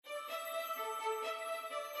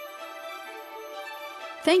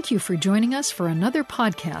Thank you for joining us for another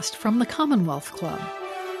podcast from the Commonwealth Club.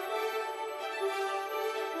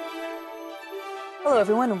 Hello,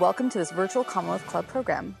 everyone, and welcome to this virtual Commonwealth Club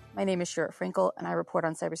program. My name is Shira Frankel, and I report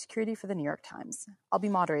on cybersecurity for the New York Times. I'll be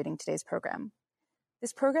moderating today's program.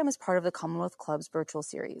 This program is part of the Commonwealth Club's virtual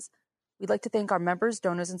series. We'd like to thank our members,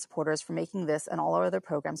 donors, and supporters for making this and all our other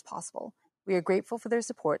programs possible. We are grateful for their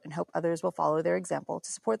support and hope others will follow their example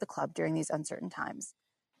to support the club during these uncertain times.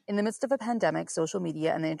 In the midst of a pandemic, social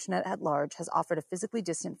media and the internet at large has offered a physically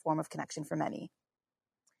distant form of connection for many.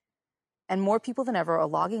 And more people than ever are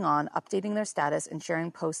logging on, updating their status, and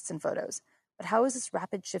sharing posts and photos. But how is this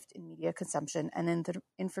rapid shift in media consumption and in the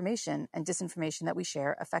information and disinformation that we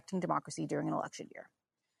share affecting democracy during an election year?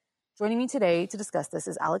 Joining me today to discuss this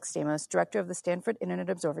is Alex Stamos, director of the Stanford Internet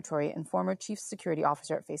Observatory and former chief security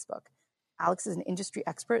officer at Facebook. Alex is an industry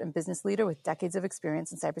expert and business leader with decades of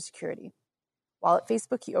experience in cybersecurity. While at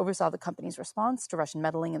Facebook, he oversaw the company's response to Russian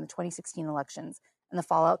meddling in the 2016 elections and the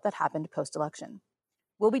fallout that happened post-election.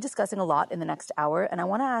 We'll be discussing a lot in the next hour, and I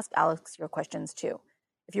want to ask Alex your questions too.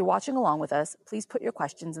 If you're watching along with us, please put your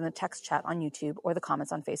questions in the text chat on YouTube or the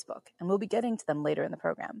comments on Facebook, and we'll be getting to them later in the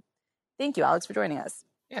program. Thank you, Alex, for joining us.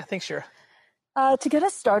 Yeah, thanks, Shira. To get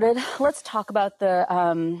us started, let's talk about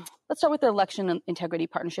let's start with the election integrity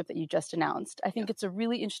partnership that you just announced. I think it's a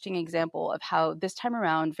really interesting example of how this time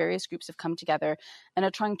around various groups have come together and are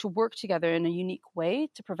trying to work together in a unique way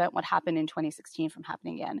to prevent what happened in 2016 from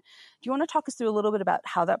happening again. Do you want to talk us through a little bit about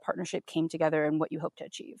how that partnership came together and what you hope to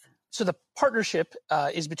achieve? So the partnership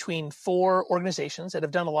is between four organizations that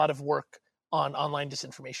have done a lot of work on online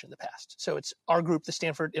disinformation in the past. So it's our group, the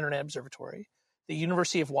Stanford Internet Observatory, the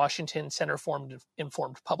University of Washington Center for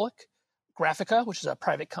Informed Public, Graphica, which is a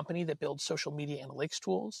private company that builds social media analytics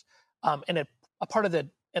tools, and a part of the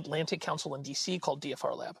Atlantic Council in DC called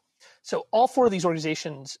DFR Lab. So all four of these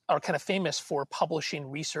organizations are kind of famous for publishing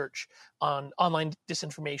research on online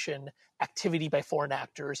disinformation, activity by foreign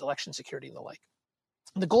actors, election security, and the like.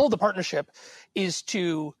 The goal of the partnership is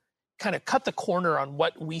to kind of cut the corner on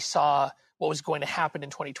what we saw what was going to happen in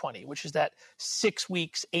 2020, which is that 6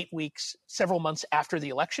 weeks, 8 weeks, several months after the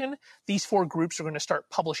election, these four groups are going to start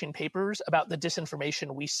publishing papers about the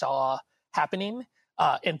disinformation we saw happening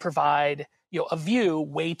and provide a view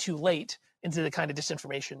way too late into the kind of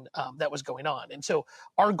disinformation that was going on. And so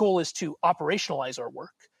our goal is to operationalize our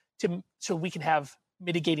work so we can have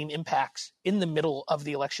mitigating impacts in the middle of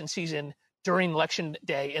the election season, during election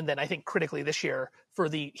day, and then I think critically this year for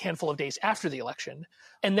the handful of days after the election.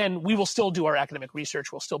 And then we will still do our academic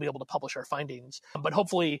research. We'll still be able to publish our findings. But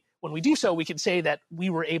hopefully when we do so, we can say that we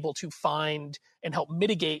were able to find and help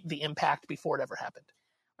mitigate the impact before it ever happened.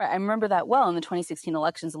 Right. I remember that well. In the 2016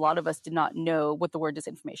 elections, a lot of us did not know what the word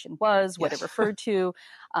disinformation was, what it referred to.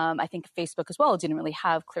 I think Facebook as well didn't really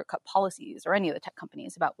have clear-cut policies, or any of the tech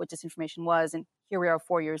companies, about what disinformation was. And here we are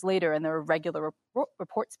 4 years later, and there are regular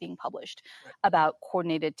reports being published about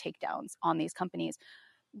coordinated takedowns on these companies.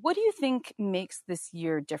 What do you think makes this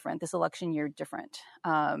year different, this election year different,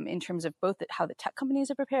 in terms of both how the tech companies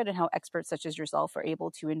are prepared and how experts such as yourself are able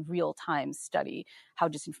to, in real time, study how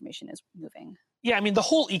disinformation is moving? Yeah, I mean, the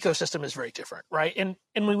whole ecosystem is very different, right? And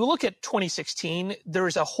when we look at 2016, there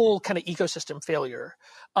is a whole kind of ecosystem failure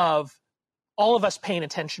of all of us paying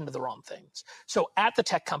attention to the wrong things. So at the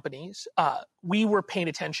tech companies, we were paying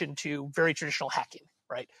attention to very traditional hacking,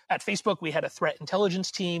 right? At Facebook, we had a threat intelligence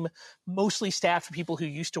team, mostly staffed with people who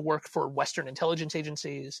used to work for Western intelligence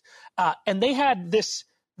agencies. And they had this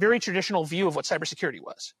very traditional view of what cybersecurity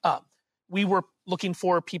was. We were looking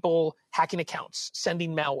for people hacking accounts,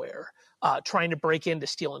 sending malware, trying to break in to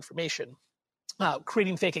steal information,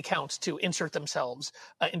 creating fake accounts to insert themselves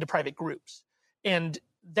into private groups. And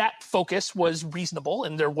that focus was reasonable,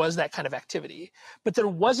 and there was that kind of activity. But there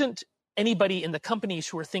wasn't anybody in the companies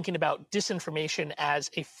who were thinking about disinformation as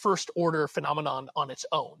a first-order phenomenon on its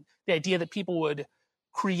own. The idea that people would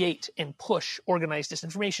create and push organized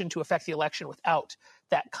disinformation to affect the election without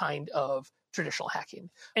that kind of traditional hacking.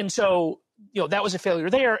 And so, that was a failure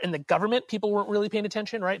there. In the government, people weren't really paying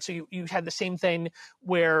attention, right? So you had the same thing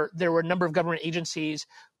where there were a number of government agencies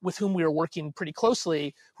with whom we were working pretty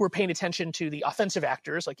closely who were paying attention to the offensive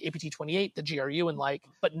actors like APT28, the GRU and like,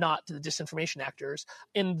 but not to the disinformation actors.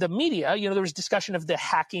 In the media, there was discussion of the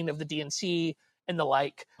hacking of the DNC and the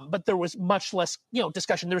like, but there was much less,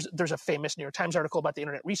 discussion. There's a famous New York Times article about the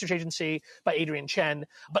Internet Research Agency by Adrian Chen.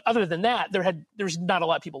 But other than that, there's not a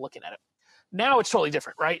lot of people looking at it. Now it's totally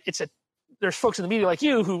different, right? There's folks in the media like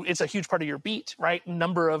you who it's a huge part of your beat, right? A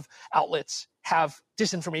number of outlets have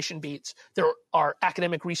disinformation beats. There are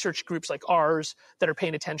academic research groups like ours that are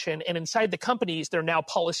paying attention. And inside the companies, there are now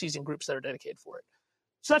policies and groups that are dedicated for it.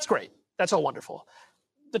 So that's great. That's all wonderful.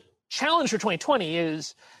 challenge for 2020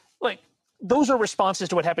 is like, those are responses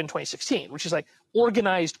to what happened in 2016, which is like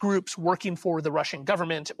organized groups working for the Russian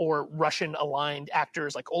government or Russian-aligned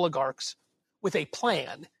actors like oligarchs with a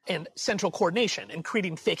plan and central coordination and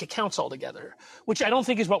creating fake accounts altogether, which I don't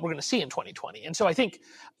think is what we're going to see in 2020. And so I think,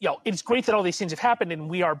 it's great that all these things have happened and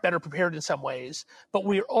we are better prepared in some ways, but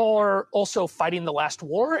we are also fighting the last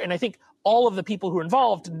war. And I think all of the people who are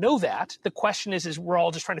involved know that. The question is we're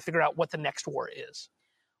all just trying to figure out what the next war is.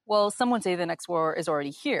 Well, some would say the next war is already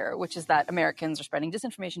here, which is that Americans are spreading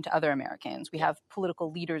disinformation to other Americans. We have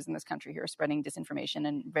political leaders in this country who are spreading disinformation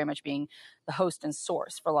and very much being the host and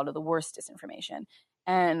source for a lot of the worst disinformation.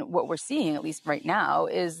 And what we're seeing, at least right now,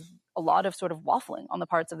 is a lot of sort of waffling on the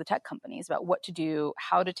parts of the tech companies about what to do,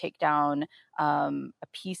 how to take down a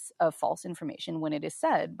piece of false information when it is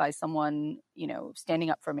said by someone, standing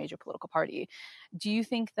up for a major political party. Do you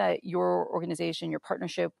think that your organization, your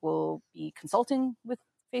partnership will be consulting with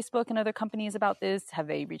Facebook and other companies about this? Have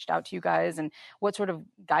they reached out to you guys? And what sort of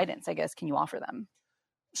guidance, I guess, can you offer them?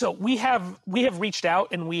 So we have reached out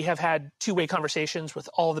and we have had two-way conversations with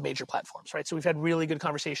all the major platforms, right? So we've had really good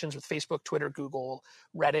conversations with Facebook, Twitter, Google,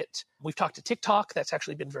 Reddit. We've talked to TikTok. That's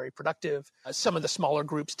actually been very productive. Some of the smaller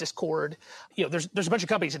groups, Discord. There's a bunch of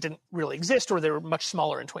companies that didn't really exist or they were much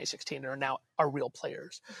smaller in 2016 and are now real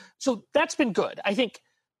players. So that's been good. I think,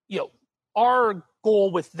 our goal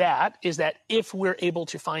with that is that if we're able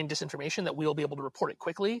to find disinformation, that we'll be able to report it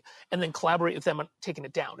quickly and then collaborate with them on taking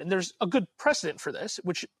it down. And there's a good precedent for this,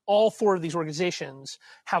 which all four of these organizations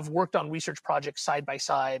have worked on research projects side by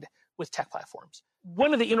side with tech platforms.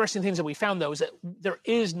 One of the interesting things that we found, though, is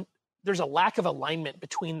that there's a lack of alignment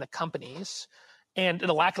between the companies and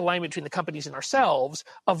a lack of alignment between the companies and ourselves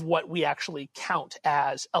of what we actually count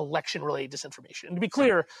as election-related disinformation. And to be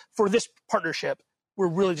clear, for this partnership, we're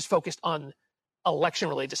really just focused on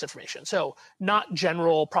election-related disinformation. So not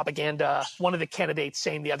general propaganda, one of the candidates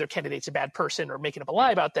saying the other candidate's a bad person or making up a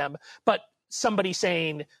lie about them, but somebody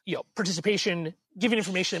saying, participation, giving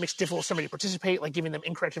information that makes it difficult for somebody to participate, like giving them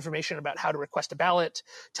incorrect information about how to request a ballot,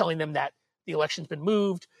 telling them that the election's been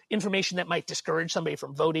moved, information that might discourage somebody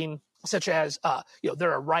from voting, such as,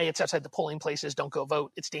 there are riots outside the polling places, don't go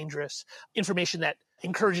vote, it's dangerous, information that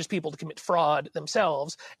encourages people to commit fraud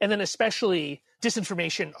themselves, and then especially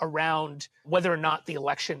disinformation around whether or not the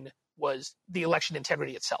election was the election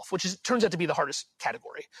integrity itself, which turns out to be the hardest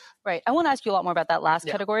category. Right. I want to ask you a lot more about that last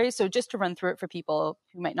category. So just to run through it for people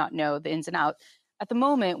who might not know the ins and outs, at the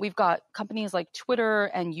moment, we've got companies like Twitter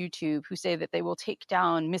and YouTube who say that they will take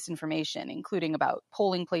down misinformation, including about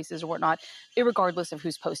polling places or whatnot, irregardless of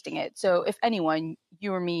who's posting it. So if anyone,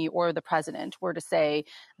 you or me or the president, were to say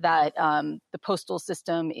that the postal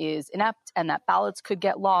system is inept and that ballots could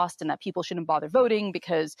get lost and that people shouldn't bother voting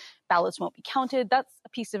because ballots won't be counted, that's a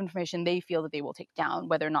piece of information they feel that they will take down,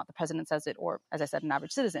 whether or not the president says it or, as I said, an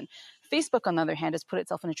average citizen. Facebook, on the other hand, has put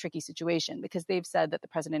itself in a tricky situation because they've said that the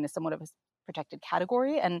president is somewhat of a protected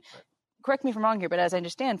category. And correct me if I'm wrong here, but as I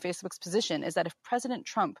understand, Facebook's position is that if President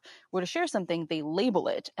Trump were to share something, they label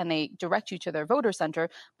it and they direct you to their voter center,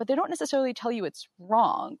 but they don't necessarily tell you it's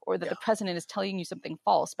wrong or that the president is telling you something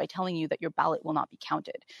false by telling you that your ballot will not be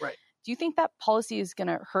counted. Right. Do you think that policy is going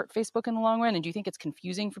to hurt Facebook in the long run? And do you think it's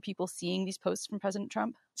confusing for people seeing these posts from President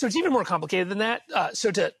Trump? So it's even more complicated than that. So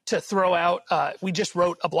to throw out, we just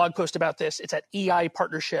wrote a blog post about this. It's at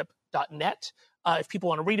eipartnership.net. If people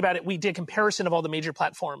want to read about it, we did a comparison of all the major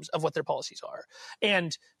platforms of what their policies are.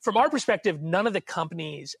 And from our perspective, none of the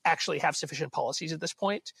companies actually have sufficient policies at this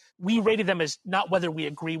point. We rated them as not whether we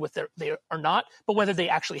agree with they or not, but whether they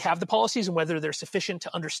actually have the policies and whether they're sufficient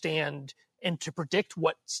to understand and to predict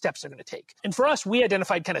what steps they're going to take. And for us, we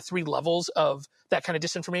identified kind of three levels of that kind of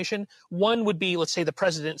disinformation. One would be, let's say, the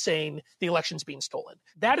president saying the election's being stolen.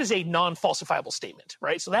 That is a non-falsifiable statement,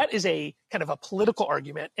 right? So that is a kind of a political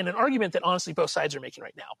argument and an argument that honestly both sides are making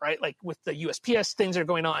right now, right? Like with the USPS things that are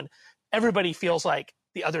going on, everybody feels like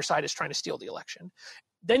the other side is trying to steal the election.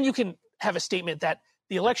 Then you can have a statement that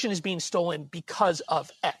the election is being stolen because of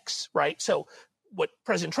X, right? So what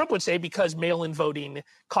President Trump would say, because mail-in voting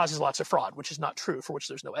causes lots of fraud, which is not true, for which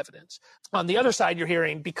there's no evidence. On the other side, you're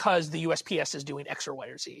hearing because the USPS is doing X or Y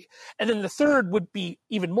or Z. And then the third would be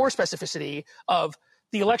even more specificity of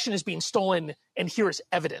the election is being stolen and here is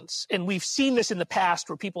evidence. And we've seen this in the past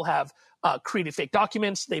where people have created fake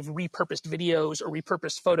documents. They've repurposed videos or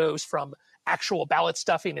repurposed photos from actual ballot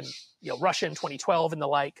stuffing in Russia in 2012 and the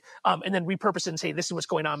like, and then repurpose it and say, this is what's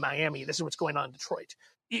going on in Miami. This is what's going on in Detroit.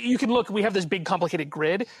 You can look, we have this big complicated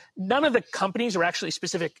grid. None of the companies are actually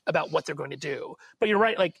specific about what they're going to do. But you're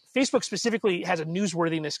right, like Facebook specifically has a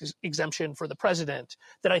newsworthiness exemption for the president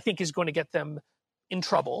that I think is going to get them in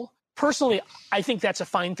trouble. Personally, I think that's a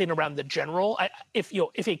fine thing around the general. If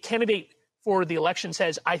a candidate for the election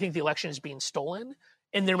says, I think the election is being stolen,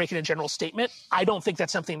 and they're making a general statement, I don't think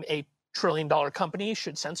that's something a trillion-dollar company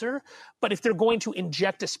should censor. But if they're going to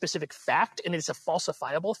inject a specific fact and it's a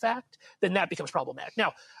falsifiable fact, then that becomes problematic.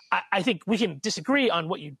 Now, I think we can disagree on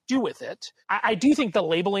what you do with it. I do think the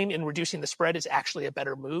labeling and reducing the spread is actually a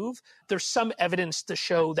better move. There's some evidence to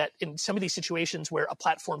show that in some of these situations where a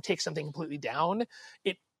platform takes something completely down,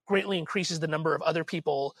 it greatly increases the number of other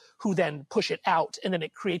people who then push it out, and then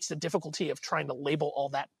it creates the difficulty of trying to label all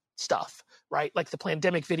that stuff, right? Like the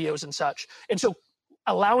pandemic videos and such. And so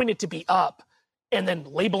allowing it to be up and then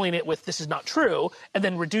labeling it with this is not true, and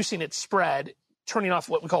then reducing its spread, turning off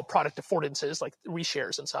what we call product affordances, like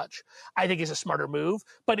reshares and such, I think is a smarter move.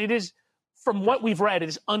 But it is, from what we've read, it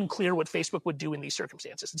is unclear what Facebook would do in these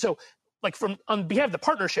circumstances. And so, like, on behalf of the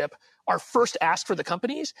partnership, our first ask for the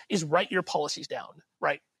companies is write your policies down,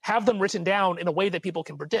 right? Have them written down in a way that people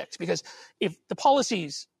can predict. Because if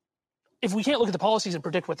we can't look at the policies and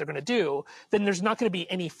predict what they're going to do, then there's not going to be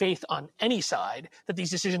any faith on any side that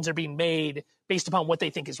these decisions are being made based upon what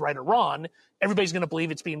they think is right or wrong. Everybody's going to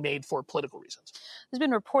believe it's being made for political reasons. There's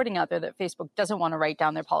been reporting out there that Facebook doesn't want to write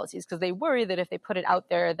down their policies because they worry that if they put it out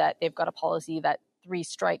there that they've got a policy that 3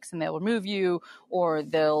 strikes and they'll remove you, or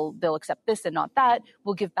they'll accept this and not that,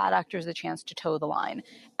 will give bad actors a chance to toe the line.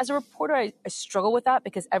 As a reporter, I struggle with that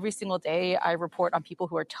because every single day I report on people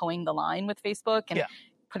who are towing the line with Facebook and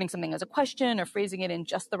putting something as a question or phrasing it in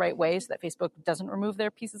just the right way so that Facebook doesn't remove their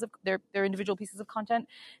pieces of their individual pieces of content.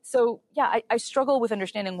 So yeah, I struggle with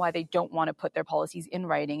understanding why they don't want to put their policies in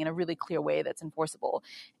writing in a really clear way that's enforceable.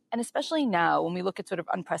 And especially now when we look at sort of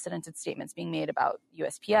unprecedented statements being made about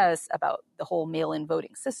USPS, about the whole mail-in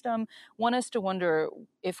voting system, want us to wonder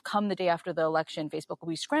if come the day after the election, Facebook will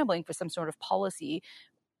be scrambling for some sort of policy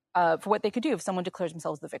for what they could do if someone declares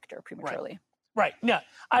themselves the victor prematurely. Right. Yeah,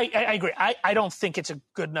 I agree. I don't think it's a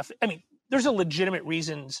good enough. I mean, there's a legitimate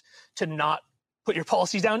reasons to not put your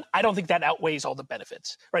policies down. I don't think that outweighs all the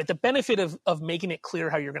benefits, right? The benefit of making it clear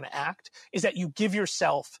how you're going to act is that you give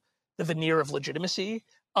yourself the veneer of legitimacy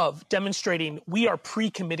of demonstrating we are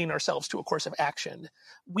pre-committing ourselves to a course of action.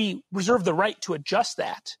 We reserve the right to adjust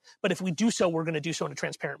that, but if we do so, we're going to do so in a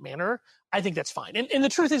transparent manner. I think that's fine. And the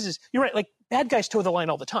truth is you're right, like bad guys toe the line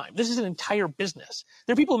all the time. This is an entire business.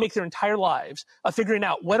 There are people who make their entire lives of figuring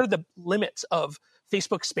out what are the limits of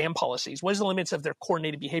Facebook spam policies, what is the limits of their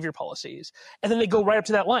coordinated behavior policies, and then they go right up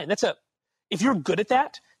to that line. If you're good at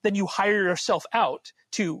that, then you hire yourself out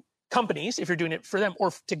to companies, if you're doing it for them,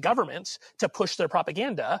 or to governments to push their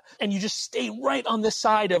propaganda, and you just stay right on the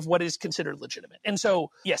side of what is considered legitimate. And so,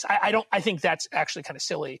 yes, I think that's actually kind of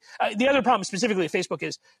silly. The other problem specifically at Facebook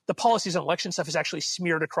is the policies on election stuff is actually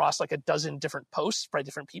smeared across like a dozen different posts by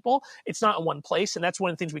different people. It's not in one place. And that's one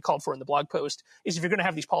of the things we called for in the blog post is if you're going to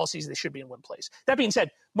have these policies, they should be in one place. That being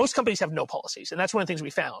said, most companies have no policies. And that's one of the things we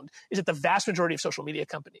found is that the vast majority of social media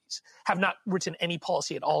companies have not written any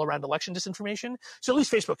policy at all around election disinformation. So at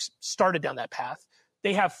least Facebook's started down that path.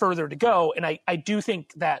 They have further to go. And I do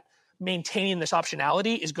think that maintaining this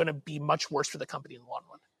optionality is going to be much worse for the company in the long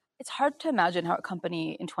run. It's hard to imagine how a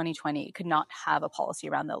company in 2020 could not have a policy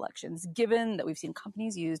around the elections, given that we've seen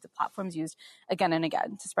companies used, the platforms used again and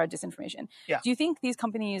again to spread disinformation. Yeah. Do you think these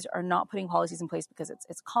companies are not putting policies in place because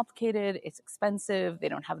it's complicated, it's expensive, they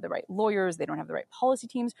don't have the right lawyers, they don't have the right policy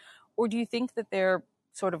teams? Or do you think that they're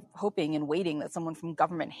sort of hoping and waiting that someone from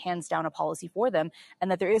government hands down a policy for them,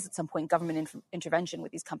 and that there is at some point government intervention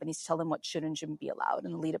with these companies to tell them what should and shouldn't be allowed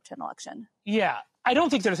in the lead up to an election? Yeah, I don't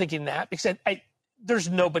think they're thinking that because there's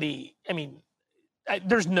nobody,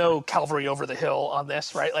 there's no cavalry over the hill on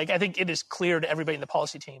this, right? Like, I think it is clear to everybody in the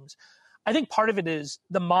policy teams. I think part of it is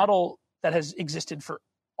the model that has existed for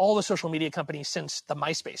all the social media companies since the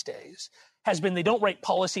MySpace days has been they don't write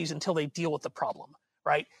policies until they deal with the problem,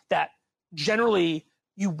 right? That generally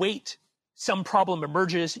you wait, some problem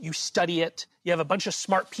emerges, you study it, you have a bunch of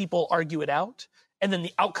smart people argue it out, and then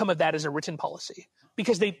the outcome of that is a written policy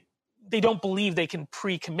because they don't believe they can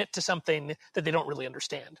pre-commit to something that they don't really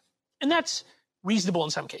understand. And that's reasonable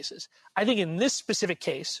in some cases. I think in this specific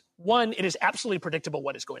case, one, it is absolutely predictable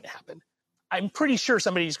what is going to happen. I'm pretty sure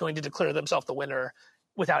somebody is going to declare themselves the winner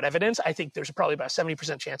without evidence. I think there's probably about a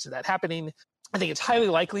 70% chance of that happening. I think it's highly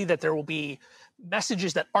likely that there will be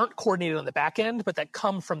messages that aren't coordinated on the back end, but that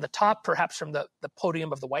come from the top, perhaps from the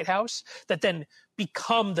podium of the White House, that then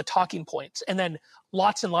become the talking points. And then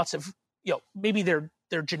lots and lots of, maybe they're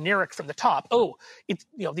generic from the top. Oh,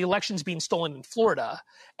 the election's being stolen in Florida.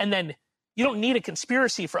 And then you don't need a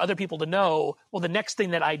conspiracy for other people to know, well, the next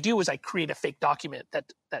thing that I do is I create a fake document that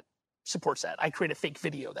supports that. I create a fake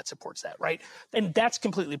video that supports that, right? And that's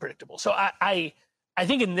completely predictable. So I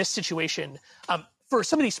think in this situation, for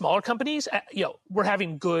some of these smaller companies, we're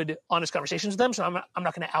having good, honest conversations with them. So I'm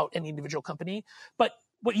not going to out any individual company. But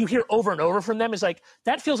what you hear over and over from them is like,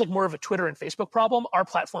 that feels like more of a Twitter and Facebook problem. Our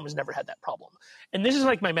platform has never had that problem. And this is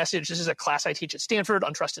like my message. This is a class I teach at Stanford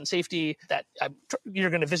on trust and safety that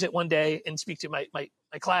you're going to visit one day and speak to my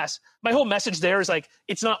class. My whole message there is like,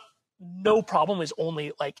 it's not, no problem is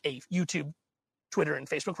only like a YouTube, Twitter, and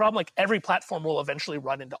Facebook problem. Like every platform will eventually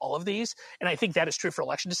run into all of these. And I think that is true for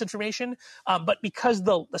election disinformation. But because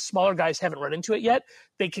the smaller guys haven't run into it yet,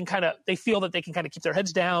 they feel that they can kind of keep their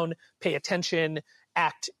heads down, pay attention,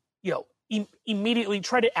 act, immediately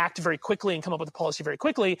try to act very quickly and come up with a policy very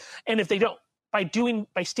quickly. And if they don't,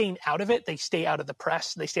 by staying out of it, they stay out of the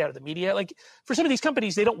press, they stay out of the media. Like for some of these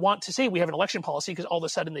companies, they don't want to say we have an election policy because all of a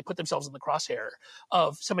sudden they put themselves in the crosshair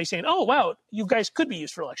of somebody saying, oh, wow, you guys could be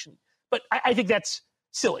used for election. But I think that's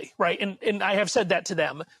silly, right? And I have said that to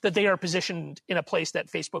them, that they are positioned in a place that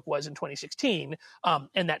Facebook was in 2016,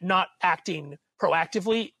 and that not acting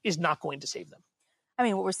proactively is not going to save them. I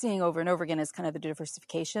mean, what we're seeing over and over again is kind of the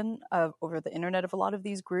diversification over the internet of a lot of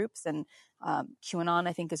these groups. And QAnon,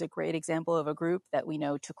 I think, is a great example of a group that we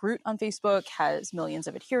know took root on Facebook, has millions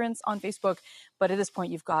of adherents on Facebook. But at this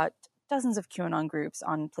point, you've got dozens of QAnon groups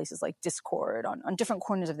on places like Discord, on different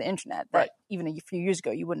corners of the internet that even a few years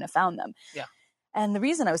ago, you wouldn't have found them. Yeah. And the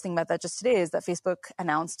reason I was thinking about that just today is that Facebook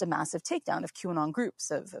announced a massive takedown of QAnon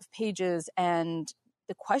groups, of pages. And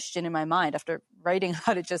the question in my mind after writing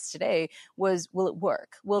about it just today was, will it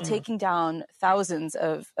work? Will taking down thousands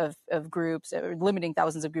of groups, or limiting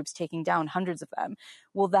thousands of groups, taking down hundreds of them,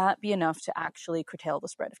 will that be enough to actually curtail the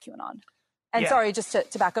spread of QAnon? And sorry, just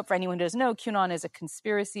to back up for anyone who doesn't know, QAnon is a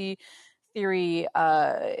conspiracy theory.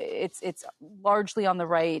 It's largely on the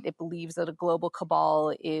right. It believes that a global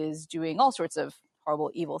cabal is doing all sorts of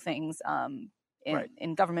horrible, evil things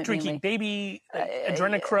in government. Drinking mainly. baby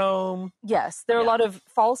adrenochrome. Yes, there are a lot of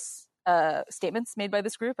false statements made by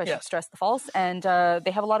this group. I should stress the false. And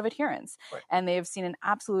they have a lot of adherents. Right. And they have seen an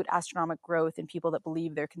absolute astronomical growth in people that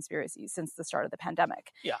believe their conspiracies since the start of the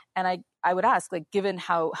pandemic. Yeah. And I would ask, like, given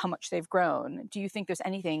how much they've grown, do you think there's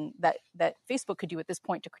anything that Facebook could do at this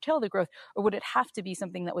point to curtail the growth? Or would it have to be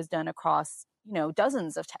something that was done across,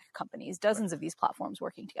 dozens of tech companies, dozens of these platforms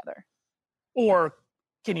working together? Or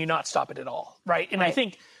can you not stop it at all? Right. And I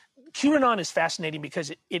think QAnon is fascinating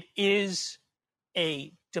because it is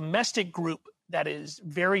a domestic group that is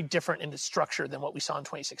very different in its structure than what we saw in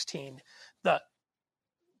 2016. I'm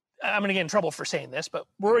going to get in trouble for saying this, but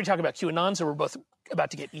we're already talking about QAnon, so we're both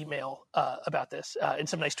about to get email about this and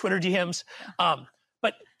some nice Twitter DMs.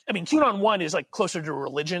 But I mean, QAnon 1 is like closer to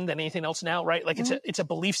religion than anything else now, right? Like it's a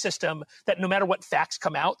belief system that no matter what facts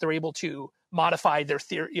come out, they're able to modify their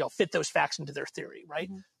theory, fit those facts into their theory, right?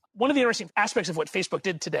 One of the interesting aspects of what Facebook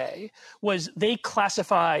did today was they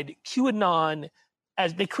classified QAnon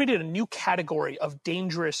as, they created a new category of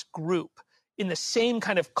dangerous group in the same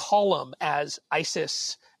kind of column as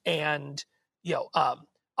ISIS and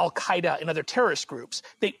Al-Qaeda and other terrorist groups.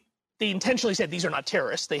 They intentionally said these are not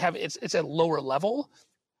terrorists. It's a lower level,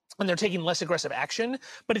 and they're taking less aggressive action,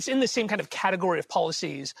 but it's in the same kind of category of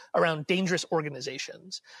policies around dangerous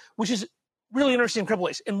organizations, which is really interesting in incredible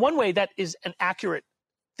ways. In one way, that is an accurate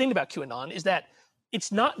thing about QAnon, is that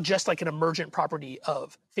it's not just like an emergent property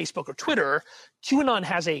of Facebook or Twitter. QAnon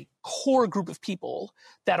has a core group of people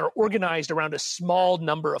that are organized around a small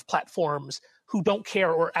number of platforms who don't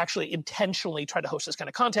care or actually intentionally try to host this kind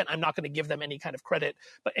of content. I'm not going to give them any kind of credit,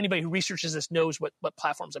 but anybody who researches this knows what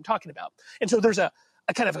platforms I'm talking about. And so there's a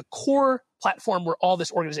kind of a core platform where all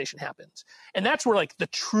this organization happens. And that's where like the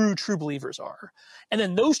true believers are. And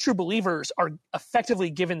then those true believers are effectively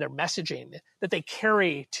given their messaging that they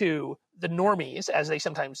carry to the normies, as they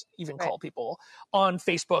sometimes even call people, on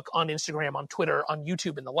Facebook, on Instagram, on Twitter, on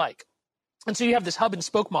YouTube, and the like. And so you have this hub and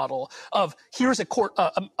spoke model of here's a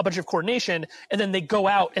bunch of coordination, and then they go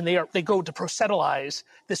out and they go to proselytize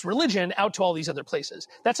this religion out to all these other places.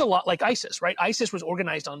 That's a lot like ISIS, right? ISIS was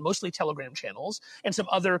organized on mostly Telegram channels and some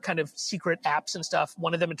other kind of secret apps and stuff.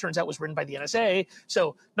 One of them, it turns out, was written by the NSA,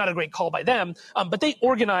 so not a great call by them. But they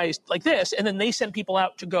organized like this, and then they sent people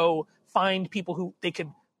out to go find people who they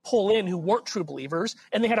could pull in who weren't true believers,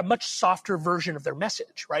 and they had a much softer version of their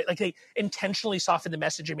message, right? Like they intentionally softened the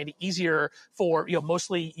message and made it easier for,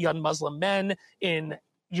 mostly young Muslim men in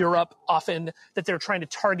Europe, often, that they're trying to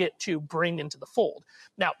target to bring into the fold.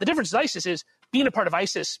 Now, the difference with ISIS is being a part of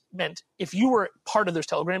ISIS meant if you were part of those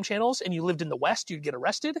Telegram channels and you lived in the West, you'd get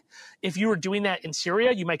arrested. If you were doing that in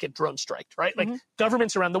Syria, you might get drone striked, right? Like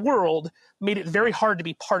governments around the world made it very hard to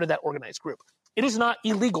be part of that organized group. it is not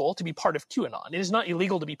illegal to be part of QAnon. It is not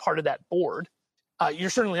illegal to be part of that board.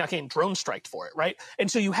 You're certainly not getting drone striked for it, right? And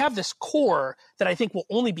so you have this core that I think will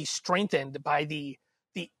only be strengthened by the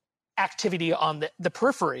activity on the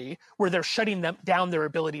periphery where they're shutting them down their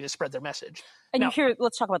ability to spread their message. And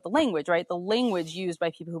let's talk about the language, right? The language used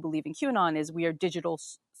by people who believe in QAnon is we are digital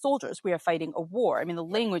soldiers. We are fighting a war. I mean, the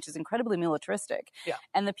language is incredibly militaristic. Yeah.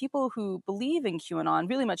 And the people who believe in QAnon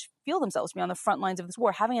really much feel themselves to be on the front lines of this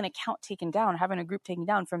war. Having an account taken down, having a group taken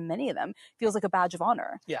down, for many of them feels like a badge of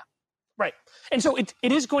honor. Yeah. Right. And so it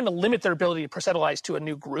is going to limit their ability to proselytize to a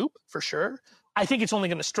new group, for sure. I think it's only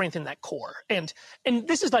going to strengthen that core. And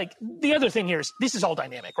this is like, the other thing here is this is all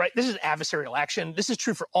dynamic, right? This is adversarial action. This is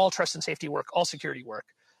true for all trust and safety work, all security work.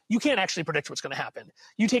 You can't actually predict what's going to happen.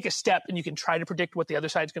 You take a step and you can try to predict what the other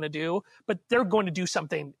side's going to do, but they're going to do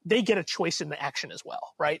something. They get a choice in the action as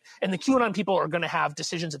well, right? And the QAnon people are going to have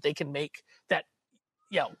decisions that they can make that,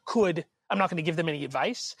 I'm not going to give them any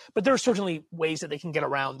advice, but there are certainly ways that they can get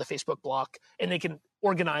around the Facebook block and they can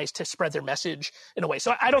organize to spread their message in a way.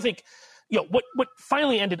 So I don't think, what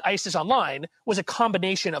finally ended ISIS Online was a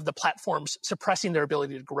combination of the platforms suppressing their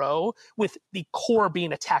ability to grow with the core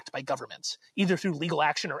being attacked by governments, either through legal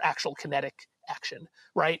action or actual kinetic action,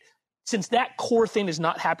 right? Since that core thing is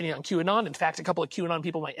not happening on QAnon, in fact, a couple of QAnon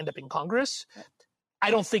people might end up in Congress. I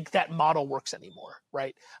don't think that model works anymore,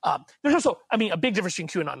 right? There's also, a big difference between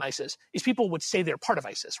QAnon and ISIS is people would say they're part of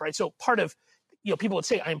ISIS, right? So part of, people would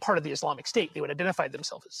say, I'm part of the Islamic State. They would identify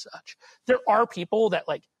themselves as such. There are people that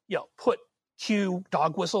put Q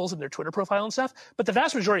dog whistles in their Twitter profile and stuff, but the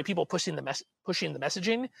vast majority of people pushing the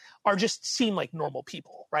messaging are just seem like normal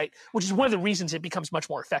people, right? Which is one of the reasons it becomes much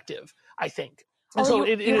more effective, I think. And so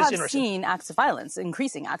it is interesting. You have seen acts of violence,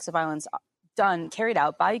 increasing acts of violence carried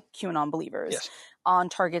out by QAnon believers. Yes. On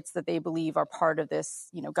targets that they believe are part of this,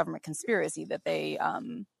 government conspiracy that they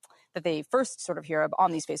first sort of hear of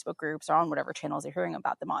on these Facebook groups or on whatever channels they're hearing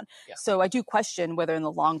about them on. Yeah. So I do question whether in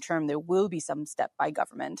the long term there will be some step by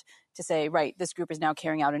government to say, right, this group is now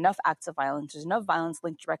carrying out enough acts of violence, there's enough violence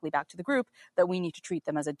linked directly back to the group that we need to treat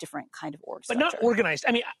them as a different kind of org structure. But not organized.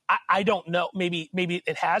 I don't know. Maybe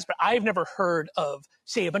it has, but I've never heard of,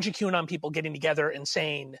 say, a bunch of QAnon people getting together and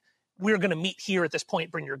saying, we're going to meet here at this point,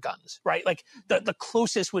 bring your guns, right? Like the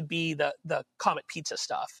closest would be the Comet Pizza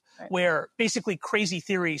stuff, right, where basically crazy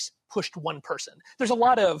theories pushed one person. There's a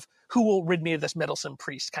lot of who will rid me of this meddlesome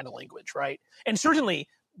priest kind of language, right? And certainly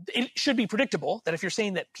it should be predictable that if you're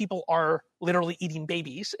saying that people are literally eating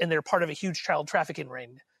babies and they're part of a huge child trafficking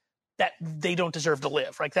ring, that they don't deserve to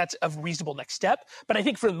live. Like that's a reasonable next step. But I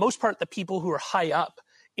think for the most part, the people who are high up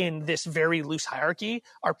in this very loose hierarchy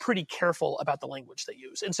are pretty careful about the language they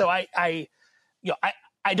use. And so I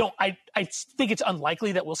think it's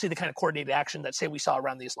unlikely that we'll see the kind of coordinated action that, say, we saw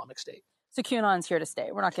around the Islamic State. So QAnon's here to stay.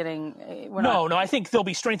 No, I think they'll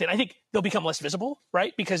be strengthened. I think they'll become less visible,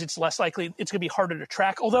 right? Because it's less likely, it's going to be harder to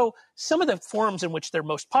track. Although some of the forums in which they're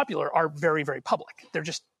most popular are very, very public. They're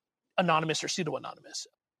just anonymous or pseudo-anonymous.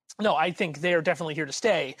 No, I think they're definitely here to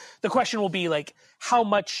stay. The question will be like, how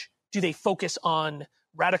much do they focus on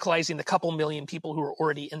radicalizing the couple million people who are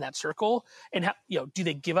already in that circle? And how, do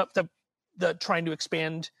they give up the trying to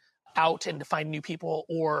expand out and to find new people,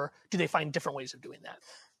 or do they find different ways of doing that?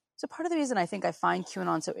 So part of the reason I think I find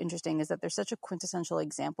QAnon so interesting is that they're such a quintessential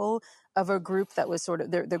example of a group that was sort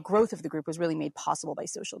of, the growth of the group was really made possible by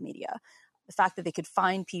social media. The fact that they could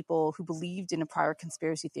find people who believed in a prior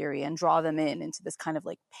conspiracy theory and draw them into this kind of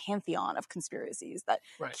like pantheon of conspiracies that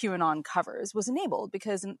right. QAnon covers was enabled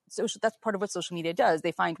because that's part of what social media does.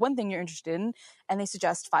 They find one thing you're interested in and they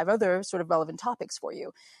suggest 5 other sort of relevant topics for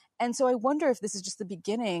you. And so I wonder if this is just the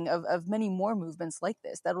beginning of many more movements like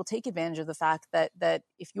this that will take advantage of the fact that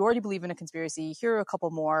if you already believe in a conspiracy, here are a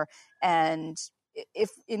couple more. And if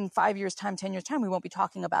in 5 years' time, 10 years' time, we won't be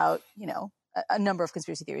talking about, a number of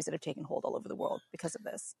conspiracy theories that have taken hold all over the world because of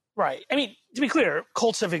this. Right. I mean, to be clear,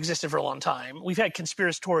 cults have existed for a long time. We've had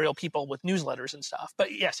conspiratorial people with newsletters and stuff.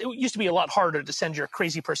 But yes, it used to be a lot harder to send your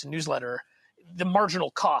crazy person newsletter. The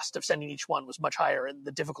marginal cost of sending each one was much higher and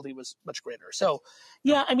the difficulty was much greater. So,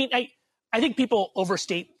 yeah, I mean, I think people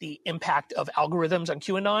overstate the impact of algorithms on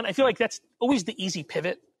QAnon. I feel like that's always the easy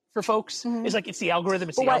pivot for folks. Mm-hmm. It's like, it's the algorithm,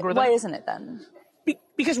 algorithm. Why isn't it then?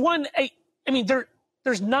 Because one, I mean,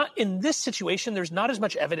 there's not, in this situation, there's not as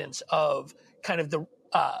much evidence of kind of the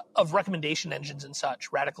of recommendation engines and such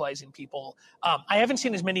radicalizing people. I haven't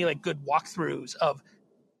seen as many like good walkthroughs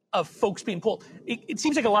of folks being pulled. It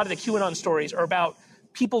seems like a lot of the QAnon stories are about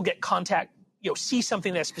people get contact, see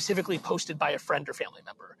something that's specifically posted by a friend or family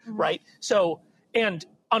member, mm-hmm. right? So, and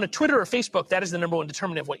on a Twitter or Facebook, that is the number one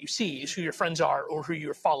determinant of what you see, is who your friends are or who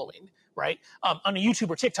you're following, right? On a YouTube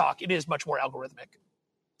or TikTok, it is much more algorithmic.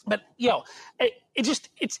 But,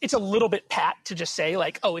 it's a little bit pat to just say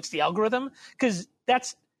like, oh, it's the algorithm, because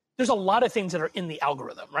there's a lot of things that are in the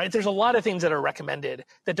algorithm, right? There's a lot of things that are recommended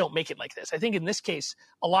that don't make it like this. I think in this case,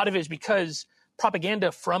 a lot of it is because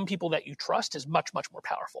propaganda from people that you trust is much, much more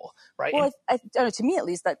powerful, right? Well, I don't know, to me at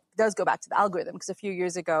least, that does go back to the algorithm, because a few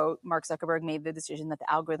years ago, Mark Zuckerberg made the decision that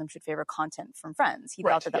the algorithm should favor content from friends. He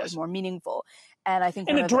thought that was more meaningful. And I think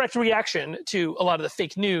in a direct reaction to a lot of the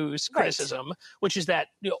fake news criticism, which is that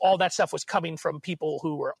all that stuff was coming from people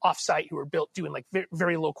who were offsite, who were doing like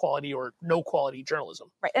very low quality or no quality journalism.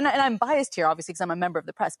 Right. And I'm biased here, obviously, because I'm a member of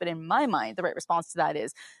the press. But in my mind, the right response to that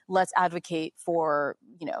is let's advocate for,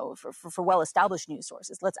 for well-established news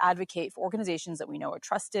sources. Let's advocate for organizations that we know are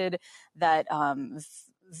trusted, that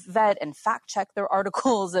vet and fact check their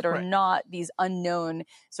articles, that are not these unknown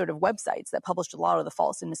sort of websites that published a lot of the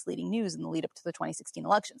false and misleading news in the lead up to the 2016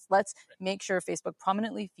 elections. Let's make sure Facebook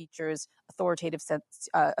prominently features authoritative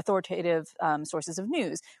sources of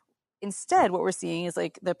news. Instead, what we're seeing is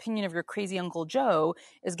like the opinion of your crazy Uncle Joe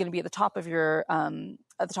is going to be at the top of your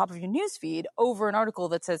news feed over an article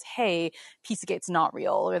that says, "Hey, Pizzagate's not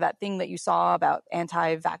real," or that thing that you saw about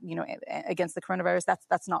against the coronavirus,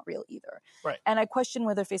 that's not real either. Right. And I question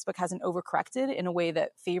whether Facebook hasn't overcorrected in a way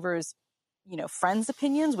that favors, friends'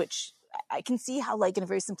 opinions, which I can see how, like, in a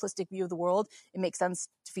very simplistic view of the world, it makes sense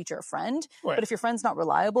to feature a friend. Right. But if your friend's not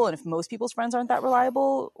reliable, and if most people's friends aren't that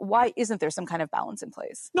reliable, why isn't there some kind of balance in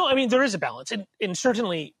place? No, I mean, there is a balance. And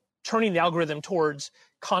certainly turning the algorithm towards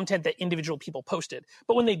content that individual people posted.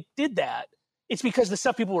 But when they did that, it's because the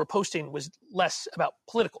stuff people were posting was less about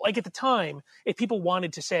political. Like at the time, if people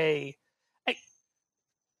wanted to say,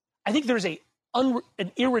 I think there's an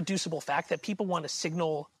irreducible fact that people want to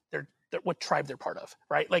signal what tribe they're part of,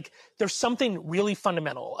 right? Like there's something really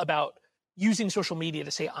fundamental about using social media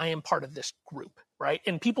to say, I am part of this group, right?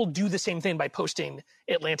 And people do the same thing by posting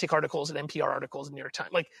Atlantic articles and NPR articles and New York Times.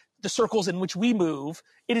 Like the circles in which we move,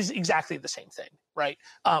 it is exactly the same thing, right?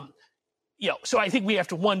 So I think we have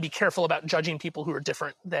to, one, be careful about judging people who are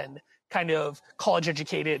different than kind of college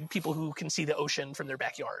educated people who can see the ocean from their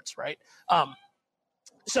backyards, right?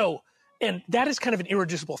 And that is kind of an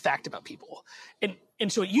irreducible fact about people.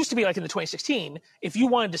 And so it used to be like in the 2016, if you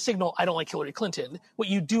wanted to signal, I don't like Hillary Clinton, what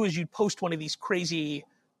you do is you'd post one of these crazy,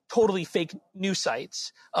 totally fake news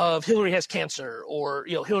sites of Hillary has cancer, or,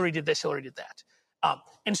 Hillary did this, Hillary did that.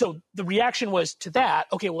 And so the reaction was to that,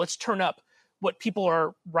 okay, well, let's turn up what people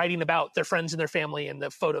are writing about their friends and their family and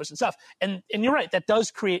the photos and stuff. And you're right, that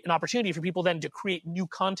does create an opportunity for people then to create new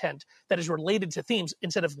content that is related to themes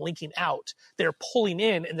instead of linking out. They're pulling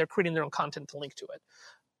in and they're creating their own content to link to it.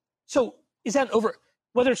 So is that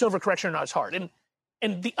whether it's overcorrection or not is hard.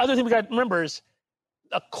 And the other thing we got to remember is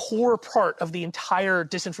a core part of the entire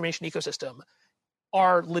disinformation ecosystem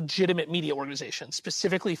are legitimate media organizations,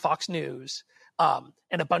 specifically Fox News,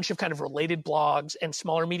 and a bunch of kind of related blogs and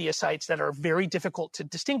smaller media sites that are very difficult to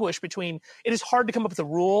distinguish between. It is hard to come up with a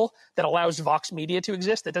rule that allows Vox Media to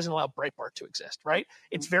exist that doesn't allow Breitbart to exist, right?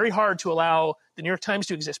 It's very hard to allow the New York Times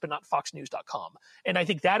to exist, but not foxnews.com. And I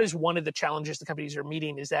think that is one of the challenges the companies are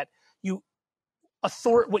meeting, is that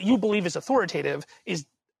what you believe is authoritative is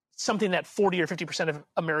something that 40 or 50% of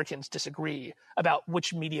Americans disagree about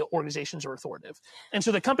which media organizations are authoritative. And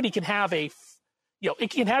so the company can have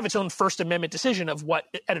it can have its own First Amendment decision of what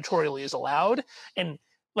editorially is allowed. And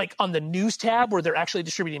like on the news tab where they're actually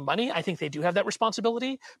distributing money, I think they do have that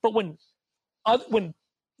responsibility. But when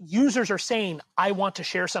users are saying, I want to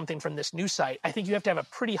share something from this news site, I think you have to have a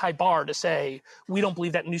pretty high bar to say, we don't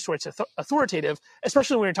believe that news source is authoritative,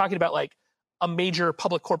 especially when we're talking about like a major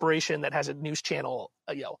public corporation that has a news channel,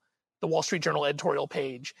 the Wall Street Journal editorial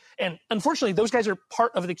page. And unfortunately, those guys are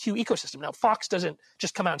part of the Q ecosystem. Now, Fox doesn't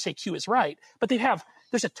just come out and say Q is right, but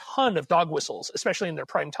there's a ton of dog whistles, especially in their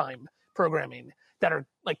primetime programming, that are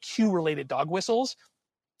like Q-related dog whistles.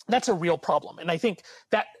 That's a real problem. And I think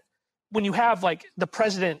that when you have like the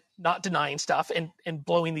president not denying stuff and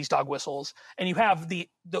blowing these dog whistles, and you have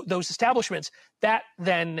those establishments, that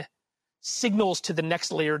then signals to the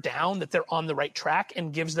next layer down that they're on the right track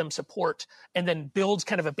and gives them support, and then builds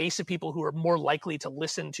kind of a base of people who are more likely to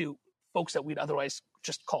listen to folks that we'd otherwise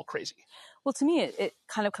just call crazy. Well, to me, it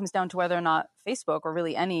kind of comes down to whether or not Facebook or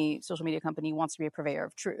really any social media company wants to be a purveyor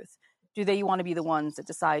of truth. Do they want to be the ones that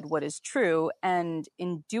decide what is true? And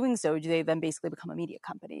in doing so, do they then basically become a media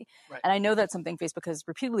company? Right. And I know that's something Facebook has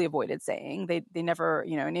repeatedly avoided saying. They never,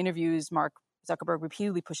 in interviews, Mark Zuckerberg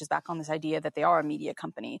repeatedly pushes back on this idea that they are a media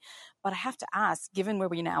company. But I have to ask, given where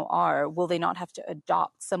we now are, will they not have to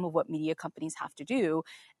adopt some of what media companies have to do,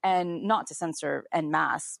 and not to censor en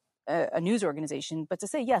masse a news organization, but to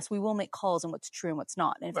say, yes, we will make calls on what's true and what's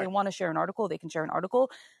not. And if they want to share an article, they can share an article.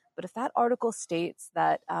 But if that article states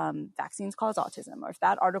that vaccines cause autism, or if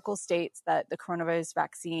that article states that the coronavirus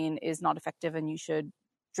vaccine is not effective and you should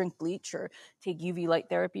drink bleach or take UV light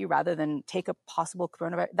therapy rather than take a possible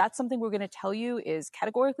coronavirus, that's something we're going to tell you is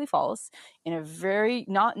categorically false in a very,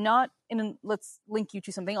 not in a, let's link you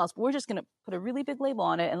to something else, but we're just going to put a really big label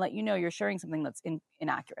on it and let you know you're sharing something that's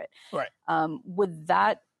inaccurate. Right. Would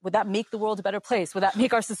that make the world a better place? Would that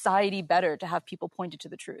make our society better to have people pointed to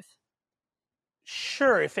the truth?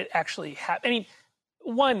 Sure, if it actually happened.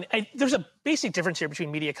 There's a basic difference here between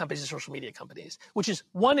media companies and social media companies, which is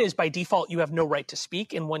one is by default you have no right to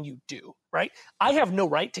speak, and one you do, right? I have no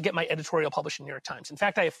right to get my editorial published in the New York Times. In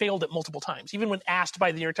fact, I have failed it multiple times. Even when asked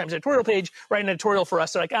by the New York Times editorial page, write an editorial for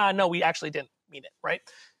us, they're like, no, we actually didn't mean it, right?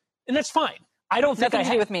 And that's fine. I don't think nothing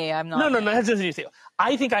to do with me. I'm not. No, it has nothing to do with you.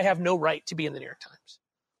 I think I have no right to be in the New York Times.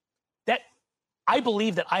 I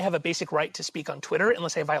believe that I have a basic right to speak on Twitter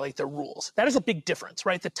unless I violate their rules. That is a big difference,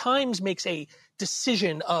 right? The Times makes a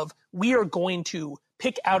decision of we are going to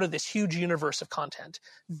pick out of this huge universe of content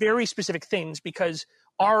very specific things because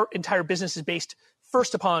our entire business is based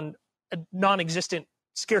first upon a non-existent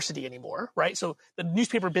scarcity anymore, right? So the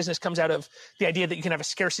newspaper business comes out of the idea that you can have a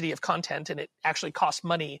scarcity of content and it actually costs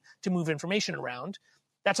money to move information around.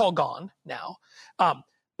 That's all gone now.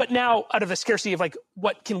 But now out of a scarcity of like,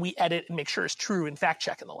 what can we edit and make sure is true and fact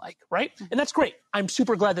check and the like, right? And that's great. I'm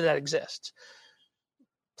super glad that exists.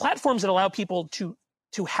 Platforms that allow people to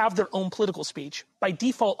have their own political speech by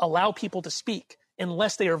default allow people to speak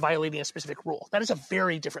unless they are violating a specific rule. That is a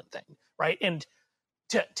very different thing, right? And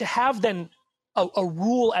to have then a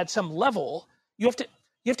rule at some level, you have to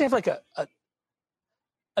have like a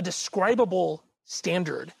describable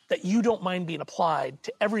standard that you don't mind being applied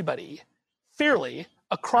to everybody fairly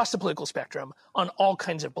across the political spectrum on all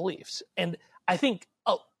kinds of beliefs. And I think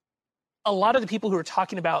a lot of the people who are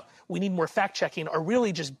talking about we need more fact checking are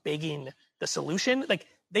really just begging the solution. Like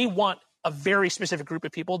they want a very specific group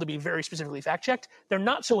of people to be very specifically fact checked. They're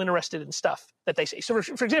not so interested in stuff that they say. So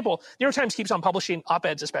for example, the New York Times keeps on publishing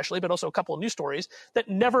op-eds especially, but also a couple of news stories that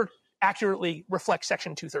never accurately reflect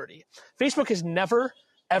Section 230. Facebook has never,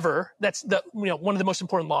 ever, that's one of the most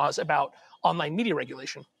important laws about online media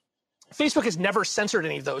regulation. Facebook has never censored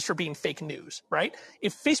any of those for being fake news, right?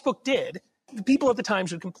 If Facebook did, the people at the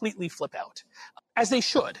Times would completely flip out, as they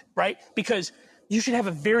should, right? Because you should have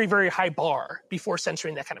a very, very high bar before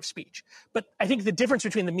censoring that kind of speech. But I think the difference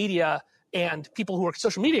between the media and people who work at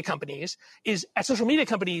social media companies is at social media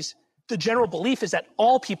companies, the general belief is that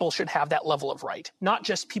all people should have that level of right, not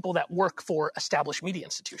just people that work for established media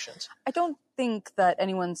institutions. I don't think that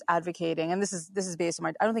anyone's advocating, and this is based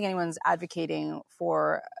on I don't think anyone's advocating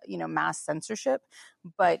for mass censorship.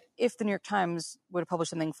 But if the New York Times were to publish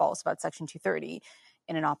something false about Section 230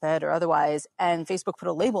 in an op-ed or otherwise, and Facebook put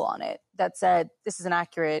a label on it that said this is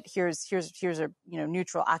inaccurate, here's a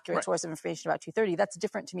neutral, accurate source of information about 230, that's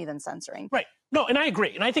different to me than censoring. Right. No, and I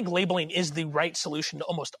agree. And I think labeling is the right solution to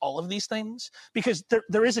almost all of these things because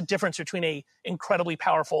there is a difference between a incredibly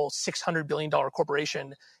powerful $600 billion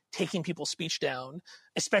corporation taking people's speech down,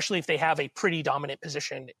 especially if they have a pretty dominant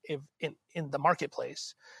position in the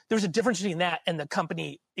marketplace. There's a difference between that and the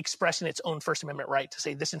company expressing its own First Amendment right to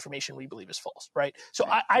say this information we believe is false, right? So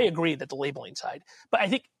I agree that the labeling side, but I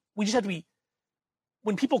think we just have to be,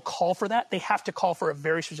 when people call for that, they have to call for a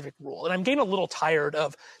very specific rule. And I'm getting a little tired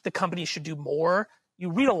of the company should do more.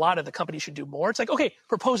 You read a lot of the company should do more. It's like, okay,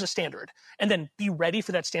 propose a standard and then be ready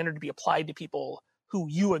for that standard to be applied to people who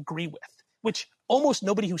you agree with, which almost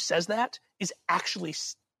nobody who says that is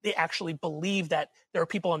they actually believe that there are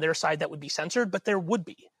people on their side that would be censored, but there would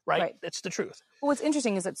be, right? That's the truth. Well, what's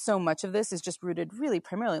interesting is that so much of this is just rooted really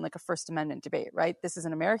primarily in like a First Amendment debate, right? This is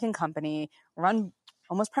an American company run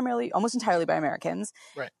almost entirely by Americans.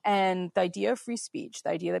 Right. And the idea of free speech, the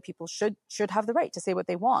idea that people should have the right to say what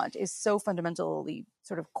they want is so fundamentally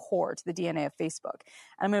sort of core to the DNA of Facebook.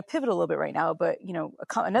 And I'm going to pivot a little bit right now, but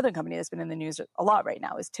another company that's been in the news a lot right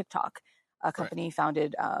now is TikTok, a company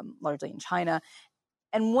founded largely in China.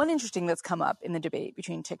 And one interesting that's come up in the debate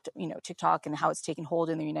between TikTok and how it's taken hold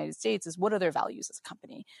in the United States is what are their values as a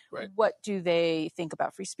company? Right. What do they think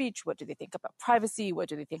about free speech? What do they think about privacy? What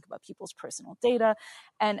do they think about people's personal data?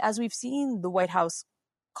 And as we've seen the White House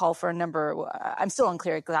call for a number, I'm still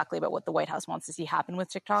unclear exactly about what the White House wants to see happen with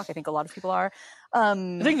TikTok. I think a lot of people are. I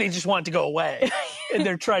think they just want it to go away and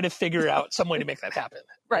they're trying to figure out some way to make that happen.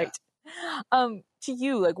 Right. To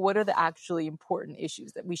you, like, what are the actually important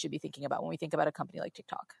issues that we should be thinking about when we think about a company like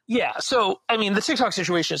TikTok? Yeah. So, I mean, the TikTok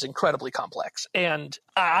situation is incredibly complex. And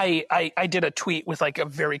I did a tweet with like a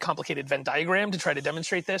very complicated Venn diagram to try to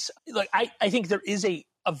demonstrate this. Like, I think there is a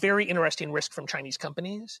very interesting risk from Chinese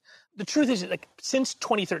companies. The truth is, like, since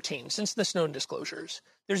 2013, since the Snowden disclosures,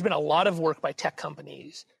 there's been a lot of work by tech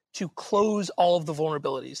companies to close all of the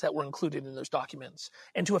vulnerabilities that were included in those documents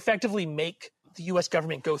and to effectively make the US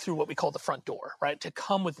government go through what we call the front door, right? To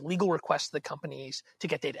come with legal requests to the companies to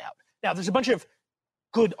get data out. Now, there's a bunch of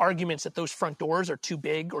good arguments that those front doors are too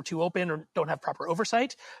big or too open or don't have proper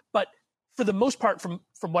oversight. But for the most part, from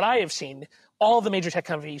what I have seen, all the major tech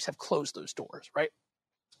companies have closed those doors, right?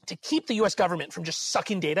 To keep the US government from just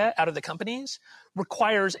sucking data out of the companies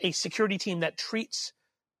requires a security team that treats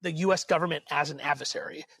the US government as an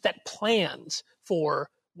adversary, that plans for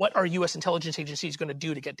what our US intelligence agency is going to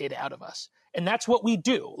do to get data out of us. And that's what we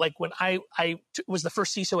do. Like when I was the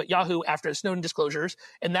first CISO at Yahoo after the Snowden disclosures,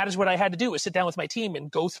 and that is what I had to do, was sit down with my team and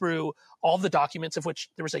go through all the documents, of which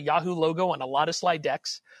there was a Yahoo logo on a lot of slide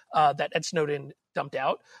decks that Ed Snowden dumped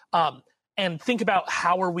out. And think about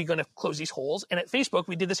how are we going to close these holes. And at Facebook,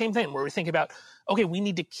 we did the same thing where we think about, okay, we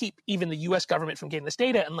need to keep even the US government from getting this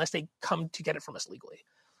data unless they come to get it from us legally.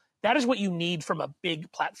 That is what you need from a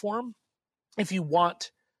big platform if you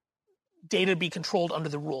want data to be controlled under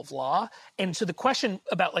the rule of law. And so the question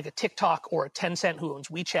about like a TikTok or a Tencent who owns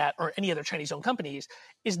WeChat or any other Chinese-owned companies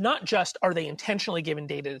is not just are they intentionally giving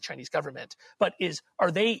data to the Chinese government, but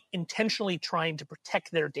are they intentionally trying to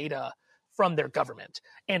protect their data from their government?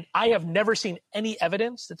 And I have never seen any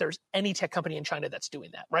evidence that there's any tech company in China that's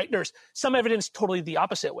doing that, right? There's some evidence totally the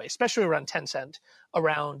opposite way, especially around Tencent,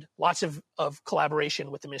 around lots of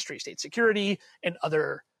collaboration with the Ministry of State Security and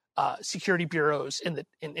other security bureaus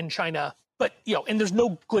in China. But, and there's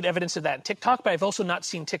no good evidence of that in TikTok, but I've also not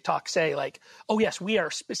seen TikTok say like, oh yes, we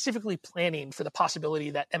are specifically planning for the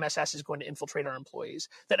possibility that MSS is going to infiltrate our employees,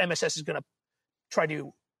 that MSS is going to try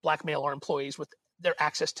to blackmail our employees with their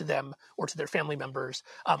access to them or to their family members.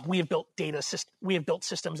 We have built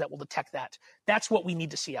systems that will detect that. That's what we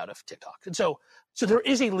need to see out of TikTok. And so there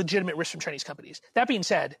is a legitimate risk from Chinese companies. That being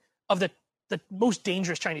said, of the most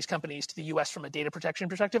dangerous Chinese companies to the US from a data protection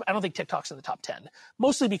perspective, I don't think TikTok's in the top 10,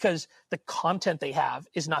 mostly because the content they have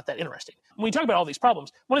is not that interesting. When we talk about all these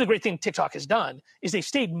problems, one of the great things TikTok has done is they've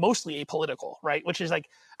stayed mostly apolitical, right? Which is like,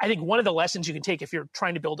 I think one of the lessons you can take if you're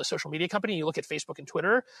trying to build a social media company, you look at Facebook and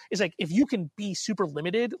Twitter, is like, if you can be super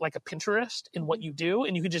limited, like a Pinterest in what you do,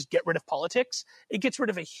 and you can just get rid of politics, it gets rid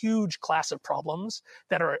of a huge class of problems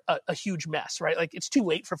that are a huge mess, right? Like it's too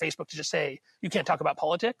late for Facebook to just say, you can't talk about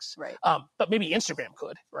politics. Right. But maybe Instagram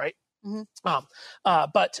could, right? Mm-hmm.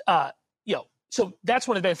 So that's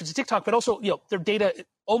one of the benefits of TikTok, but also, their data,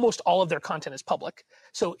 almost all of their content is public.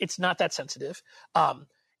 So it's not that sensitive.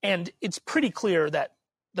 And it's pretty clear that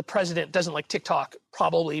the president doesn't like TikTok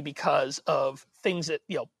probably because of things that,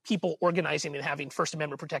 people organizing and having First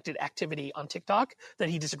Amendment protected activity on TikTok that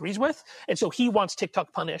he disagrees with. And so he wants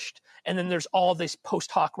TikTok punished. And then there's all these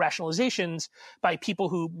post hoc rationalizations by people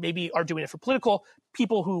who maybe are doing it for political,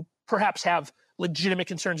 people who perhaps have legitimate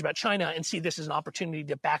concerns about China and see this as an opportunity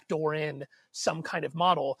to backdoor in some kind of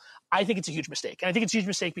model. I think it's a huge mistake. And I think it's a huge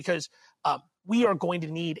mistake because we are going to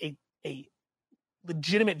need a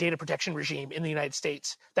legitimate data protection regime in the United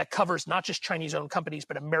States that covers not just Chinese-owned companies,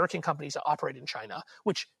 but American companies that operate in China,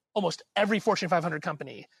 which almost every Fortune 500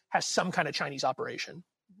 company has some kind of Chinese operation.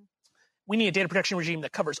 Mm-hmm. We need a data protection regime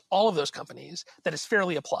that covers all of those companies, that is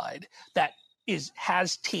fairly applied, that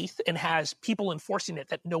has teeth and has people enforcing it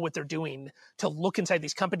that know what they're doing to look inside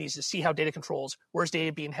these companies to see how data controls, where's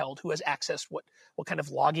data being held, who has access, what kind of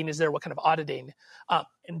logging is there, what kind of auditing.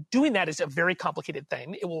 And doing that is a very complicated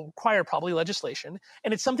thing. It will require probably legislation,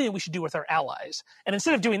 and it's something that we should do with our allies. And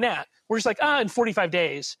instead of doing that, we're just like, in 45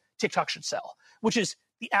 days, TikTok should sell, which is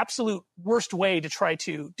the absolute worst way to try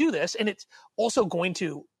to do this. And it's also going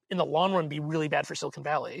to, in the long run, be really bad for Silicon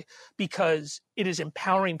Valley because it is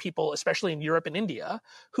empowering people, especially in Europe and India,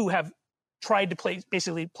 who have tried to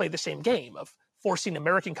basically play the same game of forcing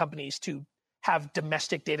American companies to have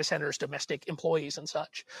domestic data centers, domestic employees and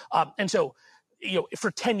such. And so,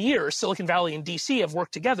 for 10 years, Silicon Valley and DC have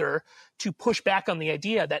worked together to push back on the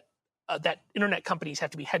idea that that internet companies have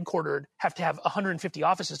to be headquartered, have to have 150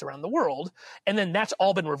 offices around the world. And then that's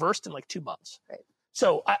all been reversed in like 2 months. Right.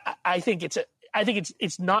 So I think this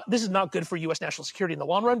is not good for U.S. national security in the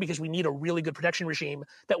long run because we need a really good protection regime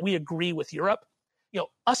that we agree with Europe.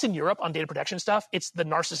 Us in Europe on data protection stuff, it's the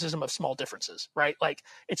narcissism of small differences, right? Like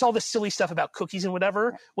it's all this silly stuff about cookies and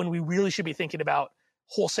whatever when we really should be thinking about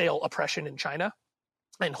wholesale oppression in China.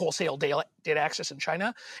 and wholesale data access in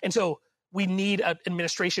China. And so we need an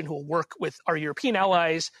administration who will work with our European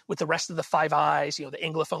allies, with the rest of the Five Eyes, the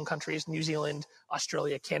Anglophone countries, New Zealand,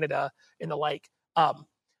 Australia, Canada, and the like,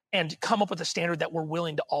 and come up with a standard that we're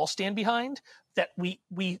willing to all stand behind, that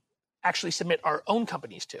we actually submit our own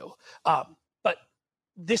companies to. But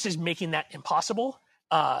this is making that impossible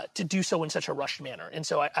to do so in such a rushed manner. And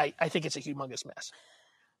so I think it's a humongous mess.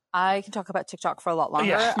 I can talk about TikTok for a lot longer.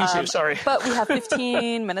 Yeah, me too. Sorry. But we have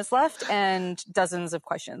 15 minutes left and dozens of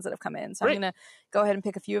questions that have come in. So I'm going to go ahead and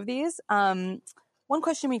pick a few of these. One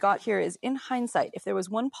question we got here is, in hindsight, if there was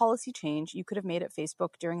one policy change you could have made at Facebook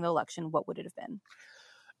during the election, what would it have been?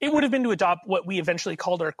 It would have been to adopt what we eventually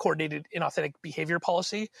called our coordinated inauthentic behavior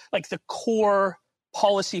policy, like the core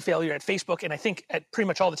policy failure at Facebook, and I think at pretty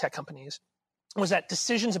much all the tech companies, was that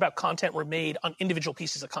decisions about content were made on individual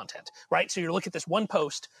pieces of content, right? So you look at this one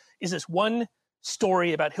post, is this one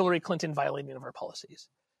story about Hillary Clinton violating one of our policies?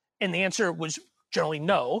 And the answer was generally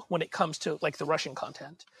no when it comes to like the Russian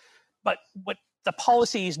content. But what the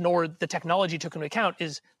policies nor the technology took into account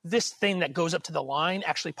is this thing that goes up to the line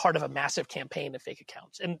actually part of a massive campaign of fake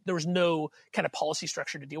accounts. And there was no kind of policy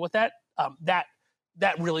structure to deal with that. That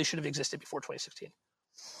really should have existed before 2016.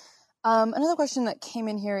 Another question that came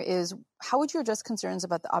in here is, how would you address concerns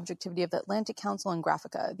about the objectivity of the Atlantic Council and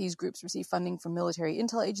Graphica? These groups receive funding from military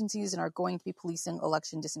intel agencies and are going to be policing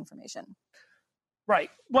election disinformation. Right.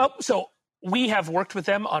 Well, so we have worked with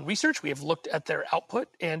them on research. We have looked at their output,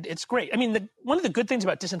 and it's great. I mean, one of the good things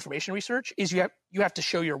about disinformation research is you have to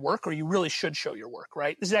show your work, or you really should show your work,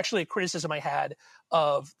 right? This is actually a criticism I had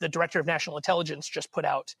of the Director of National Intelligence just put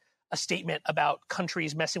out a statement about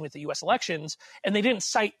countries messing with the U.S. elections, and they didn't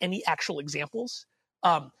cite any actual examples.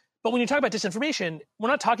 But when you talk about disinformation, we're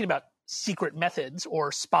not talking about secret methods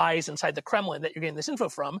or spies inside the Kremlin that you're getting this info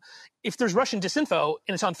from. If there's Russian disinfo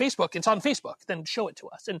and it's on Facebook, then show it to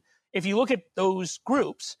us. And if you look at those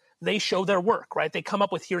groups, they show their work, right? They come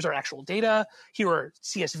up with, here's our actual data, here are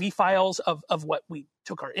CSV files of what we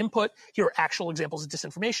took our input, here are actual examples of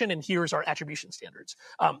disinformation, and here's our attribution standards.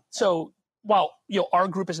 So while our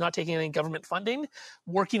group is not taking any government funding,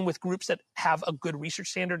 working with groups that have a good research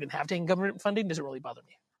standard and have taken government funding doesn't really bother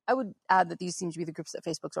me. I would add that these seem to be the groups that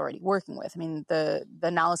Facebook's already working with. I mean, the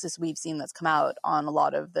analysis we've seen that's come out on a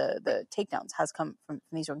lot of the takedowns has come from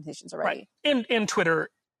these organizations already. Right. And Twitter,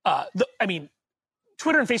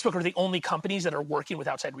 Twitter and Facebook are the only companies that are working with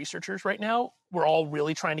outside researchers right now. We're all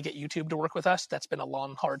really trying to get YouTube to work with us. That's been a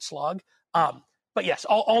long, hard slog. But yes,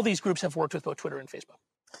 all these groups have worked with both Twitter and Facebook.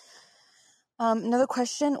 Another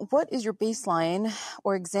question, what is your baseline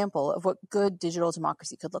or example of what good digital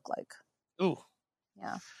democracy could look like? Ooh.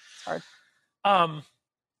 Yeah, it's hard.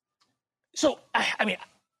 So, I mean,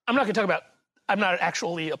 I'm not going to talk about, I'm not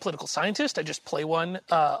actually a political scientist. I just play one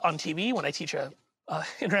on TV when I teach a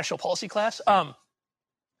international policy class. What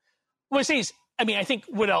I say is, I mean, I think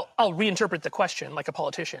I'll reinterpret the question like a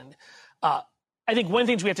politician. I think one of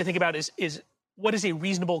the things we have to think about is what is a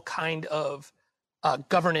reasonable kind of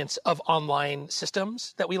governance of online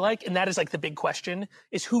systems that we like? And that is like the big question,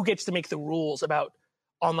 is who gets to make the rules about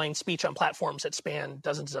online speech on platforms that span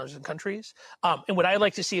dozens and dozens of countries. And what I'd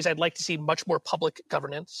like to see is I'd like to see much more public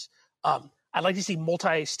governance. I'd like to see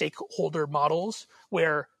multi-stakeholder models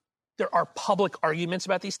where there are public arguments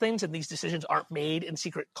about these things, and these decisions aren't made in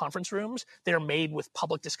secret conference rooms. They're made with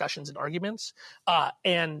public discussions and arguments,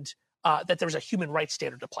 and that there's a human rights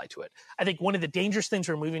standard applied to it. I think one of the dangerous things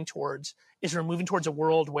we're moving towards is a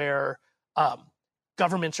world where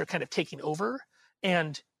governments are kind of taking over.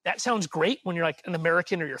 And that sounds great when you're like an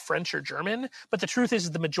American or you're French or German, but the truth is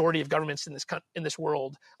the majority of governments in this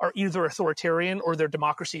world are either authoritarian or they're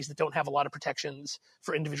democracies that don't have a lot of protections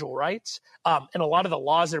for individual rights. And a lot of the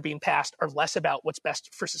laws that are being passed are less about what's best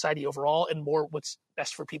for society overall and more what's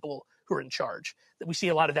best for people who are in charge. We see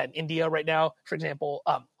a lot of that in India right now, for example.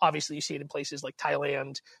 Obviously, you see it in places like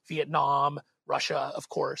Thailand, Vietnam, Russia, of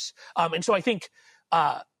course. And so I think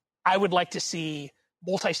I would like to see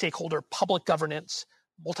multi-stakeholder public governance,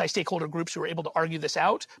 multi-stakeholder groups who are able to argue this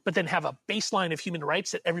out, but then have a baseline of human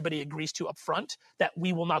rights that everybody agrees to up front, that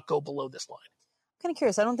we will not go below this line. I'm kind of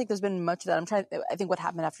curious. I don't think there's been much of that. I think what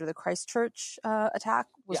happened after the Christchurch attack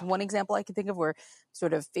was one example I could think of where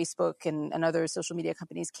sort of Facebook and other social media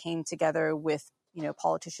companies came together with,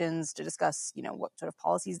 politicians to discuss, what sort of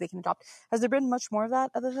policies they can adopt. Has there been much more of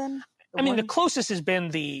that other than? The closest has been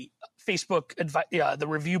the Facebook, the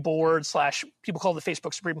review board / people call it the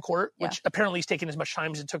Facebook Supreme Court, which apparently has taken as much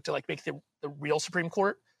time as it took to like make the real Supreme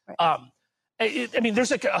Court. Right.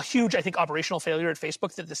 There's like a huge, I think, operational failure at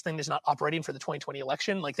Facebook that this thing is not operating for the 2020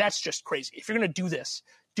 election. Like, that's just crazy. If you're going to do this,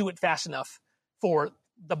 do it fast enough for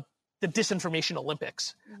the the disinformation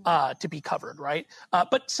Olympics to be covered, right?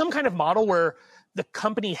 But some kind of model where the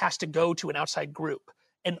company has to go to an outside group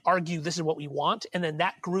and argue this is what we want, and then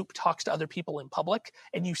that group talks to other people in public,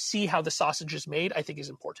 and you see how the sausage is made, I think is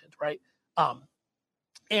important, right?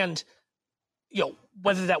 And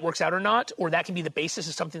whether that works out or not, or that can be the basis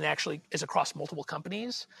of something that actually is across multiple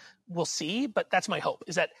companies, we'll see. But that's my hope,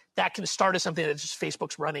 is that can start as something that just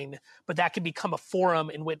Facebook's running, but that can become a forum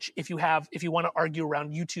in which if you want to argue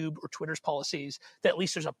around YouTube or Twitter's policies, that at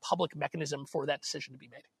least there's a public mechanism for that decision to be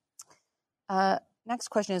made. Next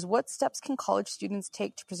question is, what steps can college students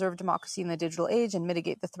take to preserve democracy in the digital age and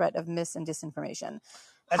mitigate the threat of mis and disinformation?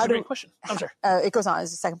 That's a great question. I'm sorry. It goes on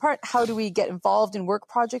as the second part. How do we get involved in work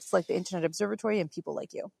projects like the Internet Observatory and people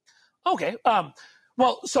like you? Okay.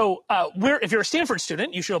 If you're a Stanford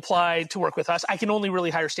student, you should apply to work with us. I can only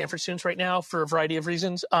really hire Stanford students right now for a variety of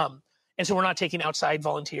reasons. And so we're not taking outside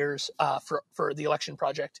volunteers for the election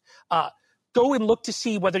project. Go and look to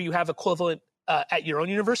see whether you have equivalent at your own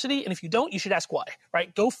university. And if you don't, you should ask why,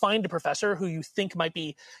 right? Go find a professor who you think might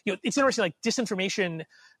be, it's interesting, like disinformation,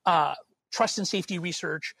 trust and safety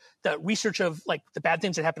research, the research of like the bad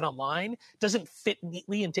things that happen online doesn't fit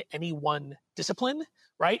neatly into any one discipline,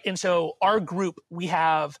 right? And so our group, we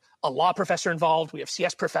have a law professor involved, we have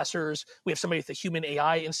CS professors, we have somebody at the Human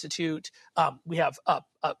AI Institute, we have a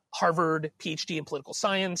Harvard PhD in political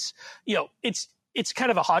science. It's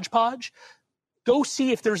kind of a hodgepodge. Go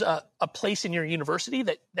see if there's a place in your university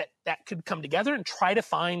that could come together and try to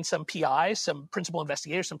find some PIs, some principal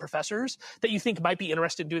investigators, some professors that you think might be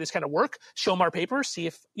interested in doing this kind of work. Show them our papers, see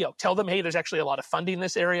if, tell them, hey, there's actually a lot of funding in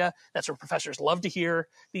this area. That's what professors love to hear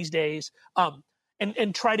these days.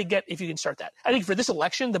 And try to get, if you can start that. I think for this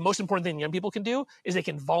election, the most important thing young people can do is they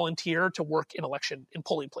can volunteer to work in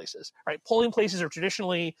polling places, right? Polling places are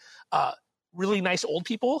traditionally really nice old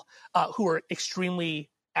people who are extremely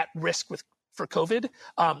at risk for COVID.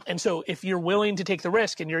 And so if you're willing to take the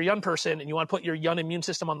risk and you're a young person and you want to put your young immune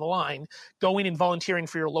system on the line, going and volunteering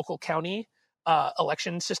for your local county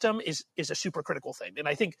election system is a super critical thing. And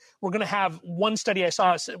I think we're going to have, one study I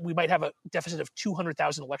saw, we might have a deficit of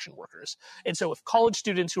 200,000 election workers. And so if college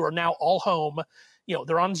students who are now all home,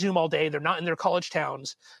 they're on Zoom all day, they're not in their college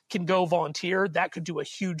towns, can go volunteer, that could do a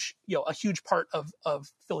huge part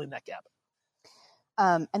of filling that gap.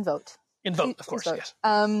 And vote. And vote, of course, yes.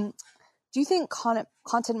 Do you think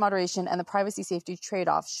content moderation and the privacy safety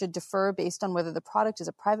trade-off should differ based on whether the product is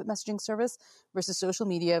a private messaging service versus social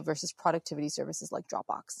media versus productivity services like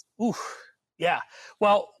Dropbox? Ooh, yeah.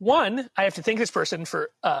 Well, one, I have to thank this person for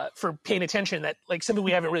paying attention that like something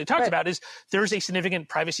we haven't really talked about is there's a significant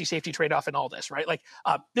privacy safety trade-off in all this, right? Like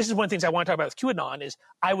this is one of the things I want to talk about with QAnon is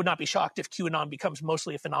I would not be shocked if QAnon becomes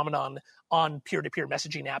mostly a phenomenon on peer-to-peer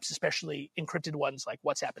messaging apps, especially encrypted ones like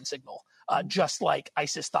WhatsApp and Signal, just like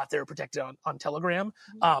ISIS thought they were protected on Telegram.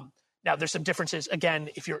 Now there's some differences. Again,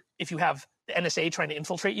 if you have the NSA trying to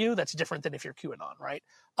infiltrate you, that's different than if you're QAnon, right?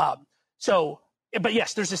 But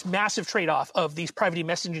yes, there's this massive trade-off of these private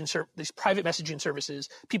messaging services.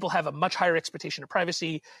 People have a much higher expectation of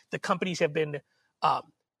privacy. The companies have been,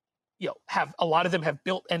 have a lot of them have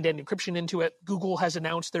built end-to-end encryption into it. Google has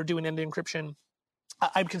announced they're doing end-to-end encryption.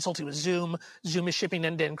 I'm consulting with Zoom. Zoom is shipping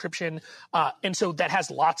end-to-end encryption. And so that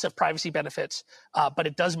has lots of privacy benefits, but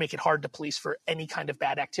it does make it hard to police for any kind of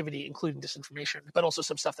bad activity, including disinformation, but also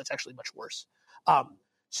some stuff that's actually much worse.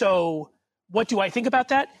 So what do I think about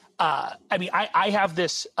that? I have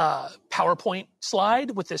this PowerPoint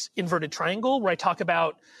slide with this inverted triangle where I talk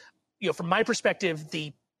about, from my perspective,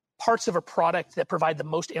 the parts of a product that provide the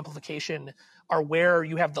most amplification are where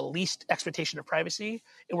you have the least expectation of privacy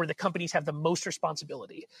and where the companies have the most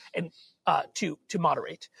responsibility and to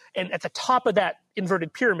moderate. And at the top of that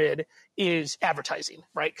inverted pyramid is advertising,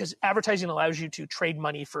 right? Because advertising allows you to trade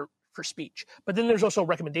money for speech. But then there's also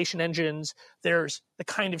recommendation engines. There's the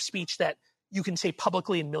kind of speech that you can say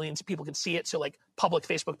publicly and millions of people can see it. So like public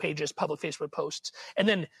Facebook pages, public Facebook posts. And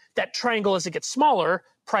then that triangle, as it gets smaller,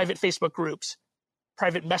 private Facebook groups,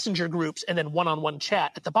 private messenger groups, and then one-on-one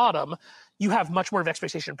chat at the bottom, you have much more of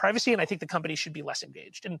expectation of privacy. And I think the company should be less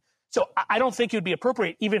engaged. And so I don't think it would be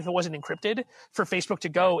appropriate, even if it wasn't encrypted, for Facebook to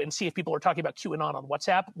go and see if people are talking about QAnon on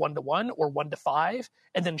WhatsApp 1-to-1 or 1-to-5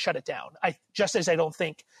 and then shut it down. Just as I don't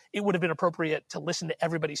think it would have been appropriate to listen to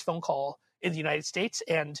everybody's phone call in the United States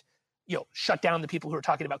and shut down the people who are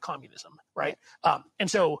talking about communism, right?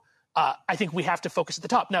 And so I think we have to focus at the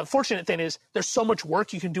top. Now, the fortunate thing is there's so much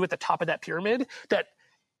work you can do at the top of that pyramid that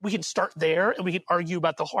we can start there and we can argue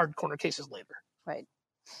about the hard corner cases later. Right.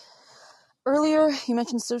 Earlier, you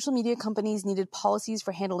mentioned social media companies needed policies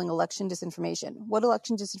for handling election disinformation. What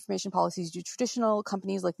election disinformation policies do traditional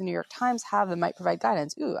companies like the New York Times have that might provide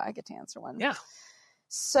guidance? Ooh, I get to answer one. Yeah.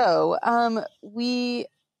 So I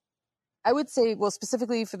would say, well,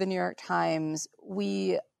 specifically for the New York Times,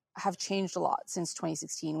 we have changed a lot since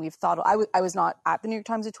 2016. We've thought, I was not at the New York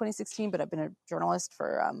Times in 2016, but I've been a journalist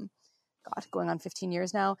for, going on 15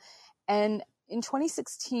 years now. And in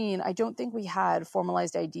 2016, I don't think we had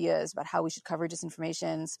formalized ideas about how we should cover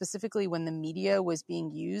disinformation, specifically when the media was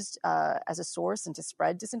being used as a source and to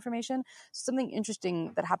spread disinformation. Something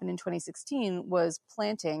interesting that happened in 2016 was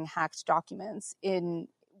planting hacked documents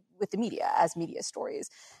with the media as media stories.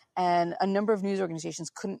 And a number of news organizations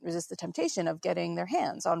couldn't resist the temptation of getting their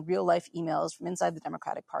hands on real life emails from inside the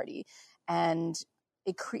Democratic Party. And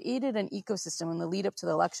it created an ecosystem in the lead up to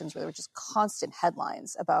the elections where there were just constant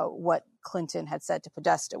headlines about what Clinton had said to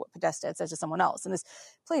Podesta, what Podesta had said to someone else. And this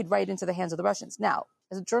played right into the hands of the Russians. Now,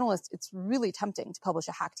 as a journalist, it's really tempting to publish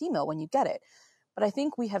a hacked email when you get it. But I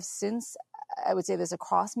think we have since, I would say this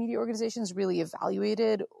across media organizations, really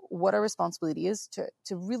evaluated what our responsibility is to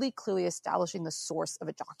really clearly establishing the source of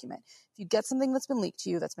a document. If you get something that's been leaked to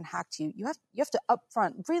you, that's been hacked to you, you have to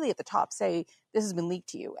upfront, really at the top, say this has been leaked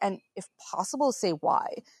to you. And if possible, say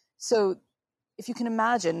why. So if you can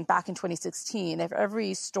imagine back in 2016, if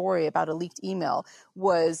every story about a leaked email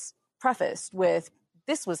was prefaced with,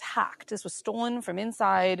 this was hacked. This was stolen from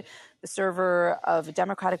inside the server of a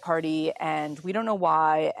Democratic Party, and we don't know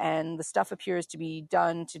why, and the stuff appears to be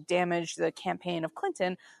done to damage the campaign of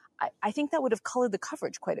Clinton. I think that would have colored the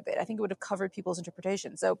coverage quite a bit. I think it would have covered people's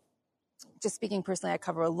interpretation. So just speaking personally, I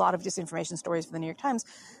cover a lot of disinformation stories for the New York Times.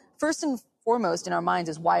 First and foremost in our minds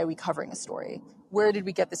is, why are we covering a story? Where did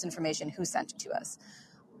we get this information? Who sent it to us?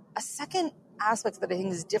 A second aspect that I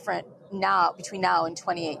think is different now, between now and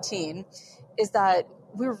 2018, is that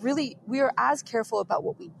we are as careful about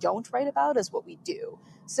what we don't write about as what we do.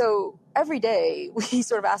 So every day we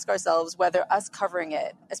sort of ask ourselves whether us covering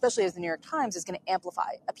it, especially as the New York Times, is going to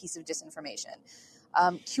amplify a piece of disinformation.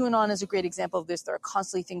 QAnon is a great example of this. There are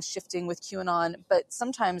constantly things shifting with QAnon, but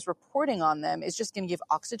sometimes reporting on them is just going to give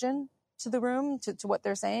oxygen to the room, to what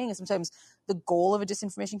they're saying. And sometimes the goal of a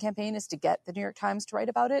disinformation campaign is to get the New York Times to write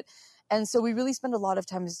about it. And so we really spend a lot of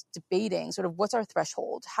time debating sort of what's our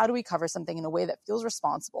threshold? How do we cover something in a way that feels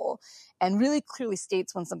responsible and really clearly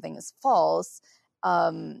states when something is false,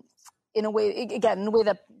 in a way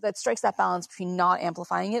that strikes that balance between not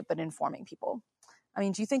amplifying it but informing people. I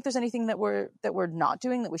mean, do you think there's anything that we're not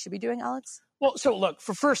doing that we should be doing, Alex? Well, so look,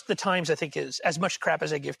 for first, the Times, I think, is as much crap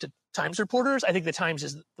as I give to Times reporters. I think the Times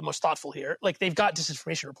is the most thoughtful here. Like, they've got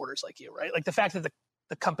disinformation reporters like you, right? Like, the fact that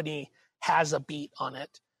the company has a beat on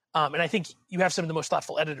it. And I think you have some of the most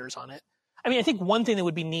thoughtful editors on it. I mean, I think one thing that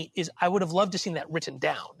would be neat is I would have loved to seen that written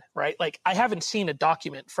down, right? Like, I haven't seen a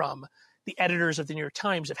document from the editors of the New York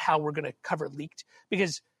Times of how we're going to cover leaked,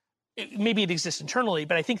 because maybe it exists internally,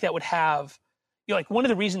 but I think that would have, like, one of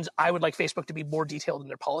the reasons I would like Facebook to be more detailed in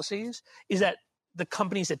their policies is that the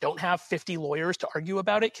companies that don't have 50 lawyers to argue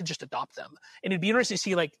about it can just adopt them. And it'd be interesting to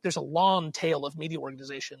see, like, there's a long tail of media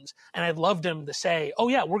organizations, and I'd love them to say, oh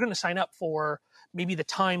yeah, we're going to sign up for maybe the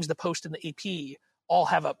Times, the Post, and the AP all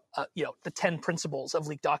have the 10 principles of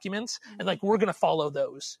leaked documents, and like, we're going to follow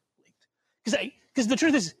those. Because the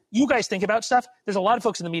truth is, you guys think about stuff. There's a lot of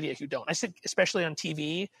folks in the media who don't. I think, especially on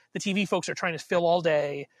TV, the TV folks are trying to fill all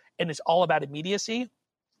day, and it's all about immediacy.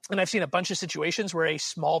 And I've seen a bunch of situations where a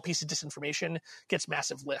small piece of disinformation gets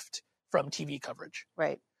massive lift from TV coverage.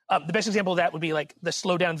 Right. The best example of that would be like the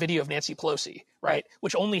slow down video of Nancy Pelosi, right?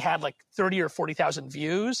 Which only had like 30 or 40,000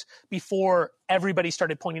 views before everybody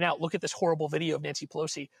started pointing out, look at this horrible video of Nancy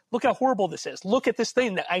Pelosi. Look how horrible this is. Look at this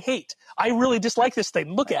thing that I hate. I really dislike this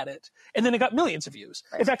thing. Look at it. And then it got millions of views.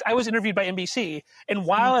 Right. In fact, I was interviewed by NBC, and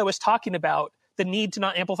while I was talking about the need to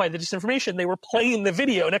not amplify the disinformation, they were playing the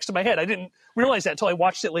video next to my head. I didn't realize that until I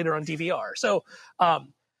watched it later on DVR. So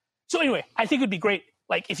anyway, I think it would be great,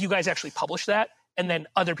 like, if you guys actually publish that, and then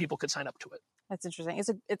other people could sign up to it. That's interesting.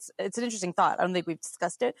 It's an interesting thought. I don't think we've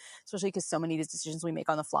discussed it, especially because so many of these decisions we make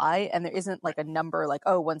on the fly, and there isn't like a number like,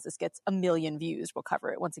 oh, once this gets 1 million views, we'll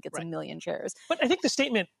cover it. Once it gets 1 million shares. But I think the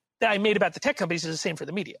statement that I made about the tech companies is the same for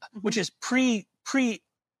the media, which is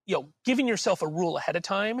giving yourself a rule ahead of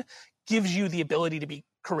time gives you the ability to be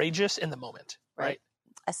courageous in the moment, right?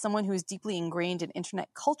 As someone who is deeply ingrained in internet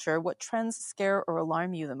culture, what trends scare or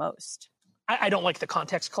alarm you the most? I don't like the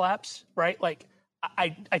context collapse, right? Like,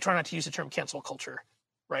 I try not to use the term cancel culture,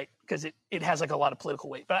 right? Because it has like a lot of political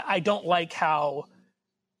weight. But I don't like how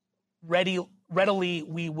readily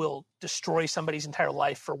we will destroy somebody's entire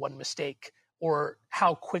life for one mistake, or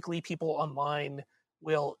how quickly people online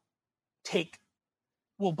will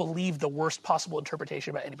will believe the worst possible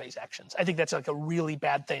interpretation about anybody's actions. I think that's like a really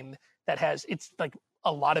bad thing it's like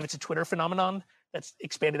a lot of it's a Twitter phenomenon that's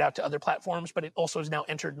expanded out to other platforms, but it also has now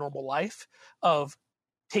entered normal life of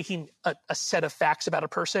taking a set of facts about a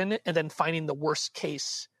person and then finding the worst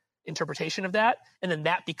case interpretation of that, and then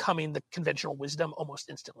that becoming the conventional wisdom almost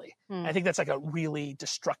instantly. I think that's like a really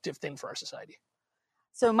destructive thing for our society.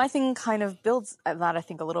 So my thing kind of builds on that, I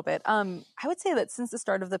think, a little bit. I would say that since the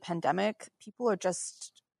start of the pandemic, people are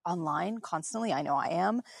just online constantly. I know I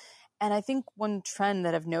am. And I think one trend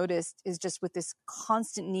that I've noticed is just with this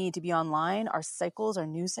constant need to be online, our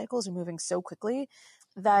news cycles are moving so quickly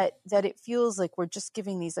that it feels like we're just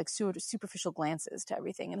giving these like sort of superficial glances to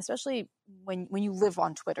everything. And especially when you live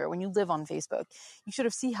on Twitter, when you live on Facebook, you sort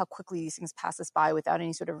of see how quickly these things pass us by without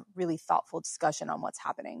any sort of really thoughtful discussion on what's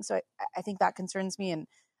happening. So I think that concerns me. And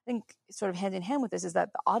I think sort of hand in hand with this is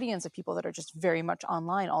that the audience of people that are just very much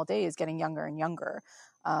online all day is getting younger and younger.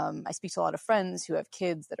 I speak to a lot of friends who have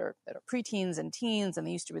kids that are preteens and teens, and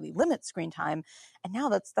they used to really limit screen time, and now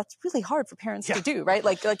that's really hard for parents to do, right?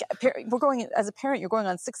 Like we're going as a parent, you're going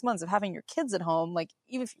on 6 months of having your kids at home. Like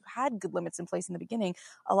even if you had good limits in place in the beginning,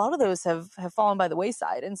 a lot of those have fallen by the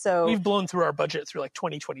wayside, and so we've blown through our budget through like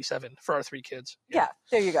 2027 for our 3 kids. Yeah,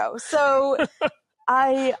 there you go. So.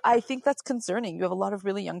 I think that's concerning. You have a lot of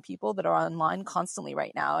really young people that are online constantly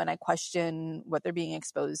right now, and I question what they're being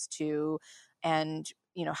exposed to, and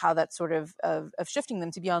how that's sort of shifting them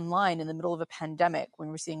to be online in the middle of a pandemic when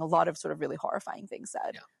we're seeing a lot of sort of really horrifying things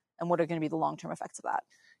said, and what are going to be the long-term effects of that.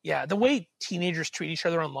 Yeah, the way teenagers treat each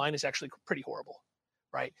other online is actually pretty horrible,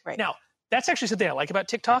 right? Now, that's actually something I like about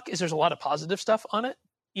TikTok is there's a lot of positive stuff on it.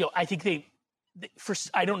 I think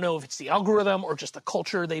I don't know if it's the algorithm or just the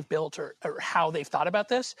culture they've built or how they've thought about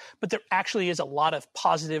this, but there actually is a lot of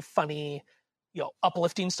positive, funny,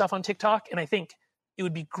 uplifting stuff on TikTok. And I think it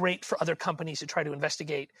would be great for other companies to try to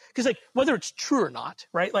investigate, because like whether it's true or not,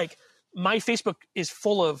 right? Like my Facebook is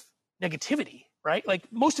full of negativity, right? Like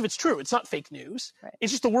most of it's true. It's not fake news. Right.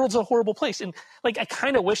 It's just the world's a horrible place. And like, I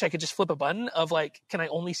kind of wish I could just flip a button of like, can I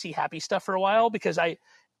only see happy stuff for a while? Because I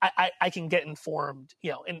can get informed,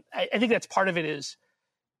 and I think that's part of it is,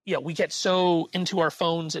 we get so into our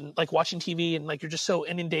phones and like watching TV and like you're just so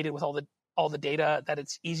inundated with all the data that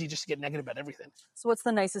it's easy just to get negative about everything. So what's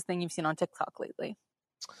the nicest thing you've seen on TikTok lately?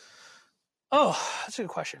 Oh, that's a good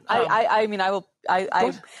question. I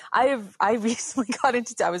recently got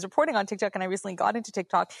into, I was reporting on TikTok and I recently got into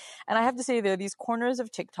TikTok, and I have to say there are these corners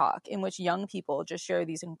of TikTok in which young people just share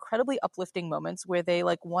these incredibly uplifting moments where they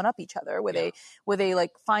like one up each other, where they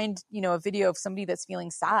like find, a video of somebody that's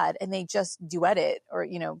feeling sad and they just duet it, or,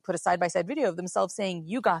 put a side-by-side video of themselves saying,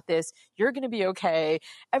 you got this, you're going to be okay,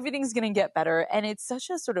 everything's going to get better. And it's such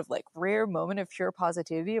a sort of like rare moment of pure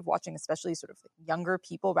positivity of watching, especially sort of like younger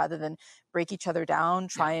people, rather than break each other down,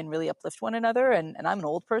 try and really uplift one another. And I'm an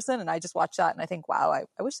old person and I just watch that and I think, wow,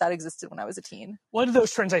 I wish that existed when I was a teen. One of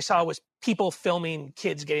those trends I saw was people filming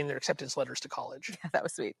kids getting their acceptance letters to college. Yeah, that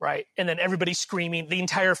was sweet. Right. And then everybody screaming, the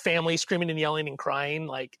entire family screaming and yelling and crying.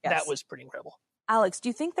 Like that was pretty incredible. Alex, do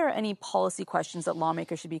you think there are any policy questions that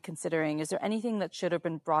lawmakers should be considering? Is there anything that should have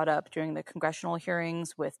been brought up during the congressional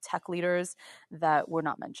hearings with tech leaders that were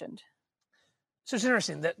not mentioned? So it's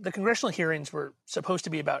interesting that the congressional hearings were supposed to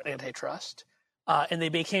be about antitrust, and they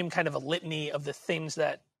became kind of a litany of the things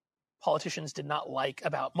that politicians did not like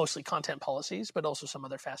about mostly content policies, but also some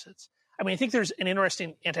other facets. I mean, I think there's an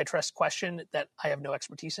interesting antitrust question that I have no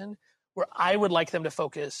expertise in, where I would like them to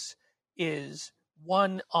focus is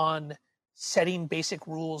one on setting basic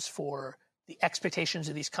rules for the expectations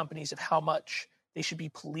of these companies of how much they should be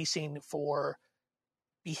policing for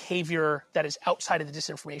behavior that is outside of the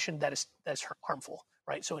disinformation that is harmful,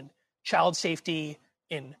 right? So in child safety,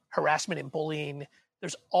 in harassment and bullying,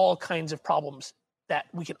 there's all kinds of problems that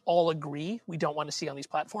we can all agree we don't want to see on these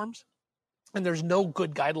platforms. And there's no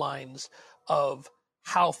good guidelines of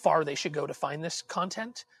how far they should go to find this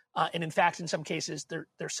content. And in fact, in some cases,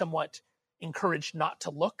 they're somewhat encouraged not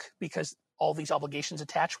to look because all these obligations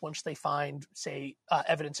attach once they find, say,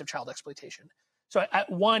 evidence of child exploitation. So I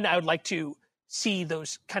would like to see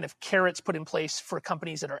those kind of carrots put in place for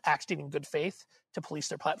companies that are acting in good faith to police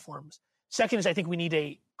their platforms. Second is I think we need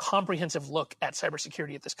a comprehensive look at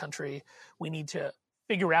cybersecurity at this country. We need to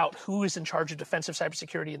figure out who is in charge of defensive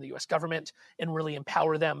cybersecurity in the U.S. government and really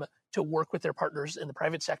empower them to work with their partners in the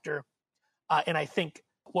private sector. And I think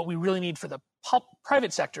what we really need for the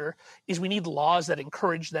private sector is we need laws that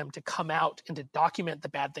encourage them to come out and to document the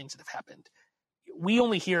bad things that have happened. We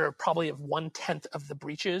only hear probably of 1/10 of the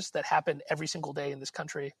breaches that happen every single day in this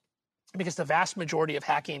country, because the vast majority of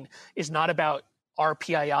hacking is not about our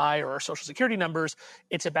PII or our social security numbers.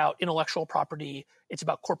 It's about intellectual property. It's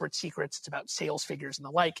about corporate secrets. It's about sales figures and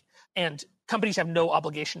the like. And companies have no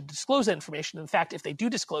obligation to disclose that information. In fact, if they do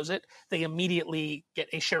disclose it, they immediately get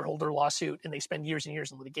a shareholder lawsuit and they spend years and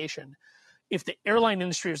years in litigation. If the airline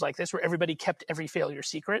industry was like this, where everybody kept every failure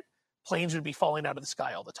secret, planes would be falling out of the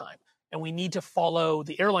sky all the time. And we need to follow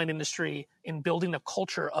the airline industry in building a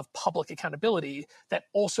culture of public accountability that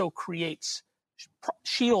also creates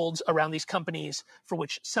shields around these companies for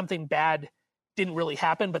which something bad didn't really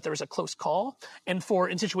happen, but there was a close call. And for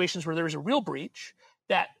in situations where there is a real breach,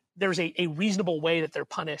 that there's a reasonable way that they're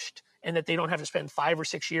punished and that they don't have to spend 5 or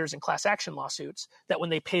 6 years in class action lawsuits, that when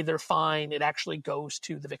they pay their fine, it actually goes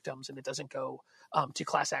to the victims and it doesn't go to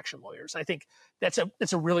class action lawyers. I think that's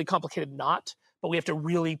a really complicated knot, but we have to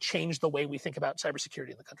really change the way we think about cybersecurity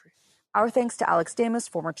in the country. Our thanks to Alex Stamos,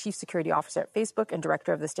 former Chief Security Officer at Facebook and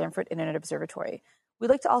Director of the Stanford Internet Observatory. We'd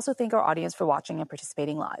like to also thank our audience for watching and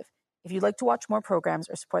participating live. If you'd like to watch more programs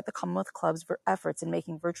or support the Commonwealth Club's efforts in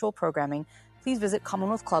making virtual programming, please visit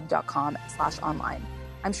commonwealthclub.com/online.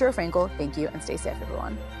 I'm Shira Frankel. Thank you, and stay safe,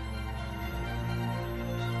 everyone.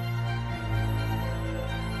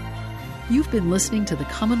 You've been listening to the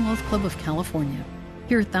Commonwealth Club of California.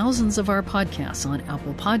 Hear thousands of our podcasts on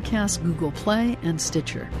Apple Podcasts, Google Play, and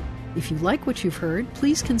Stitcher. If you like what you've heard,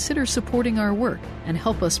 please consider supporting our work and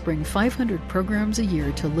help us bring 500 programs a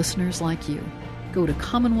year to listeners like you. Go to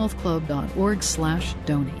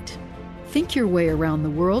commonwealthclub.org/donate. Think your way around the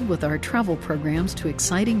world with our travel programs to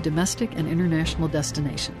exciting domestic and international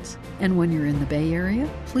destinations. And when you're in the Bay Area,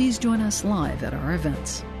 please join us live at our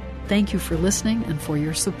events. Thank you for listening and for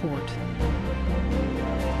your support.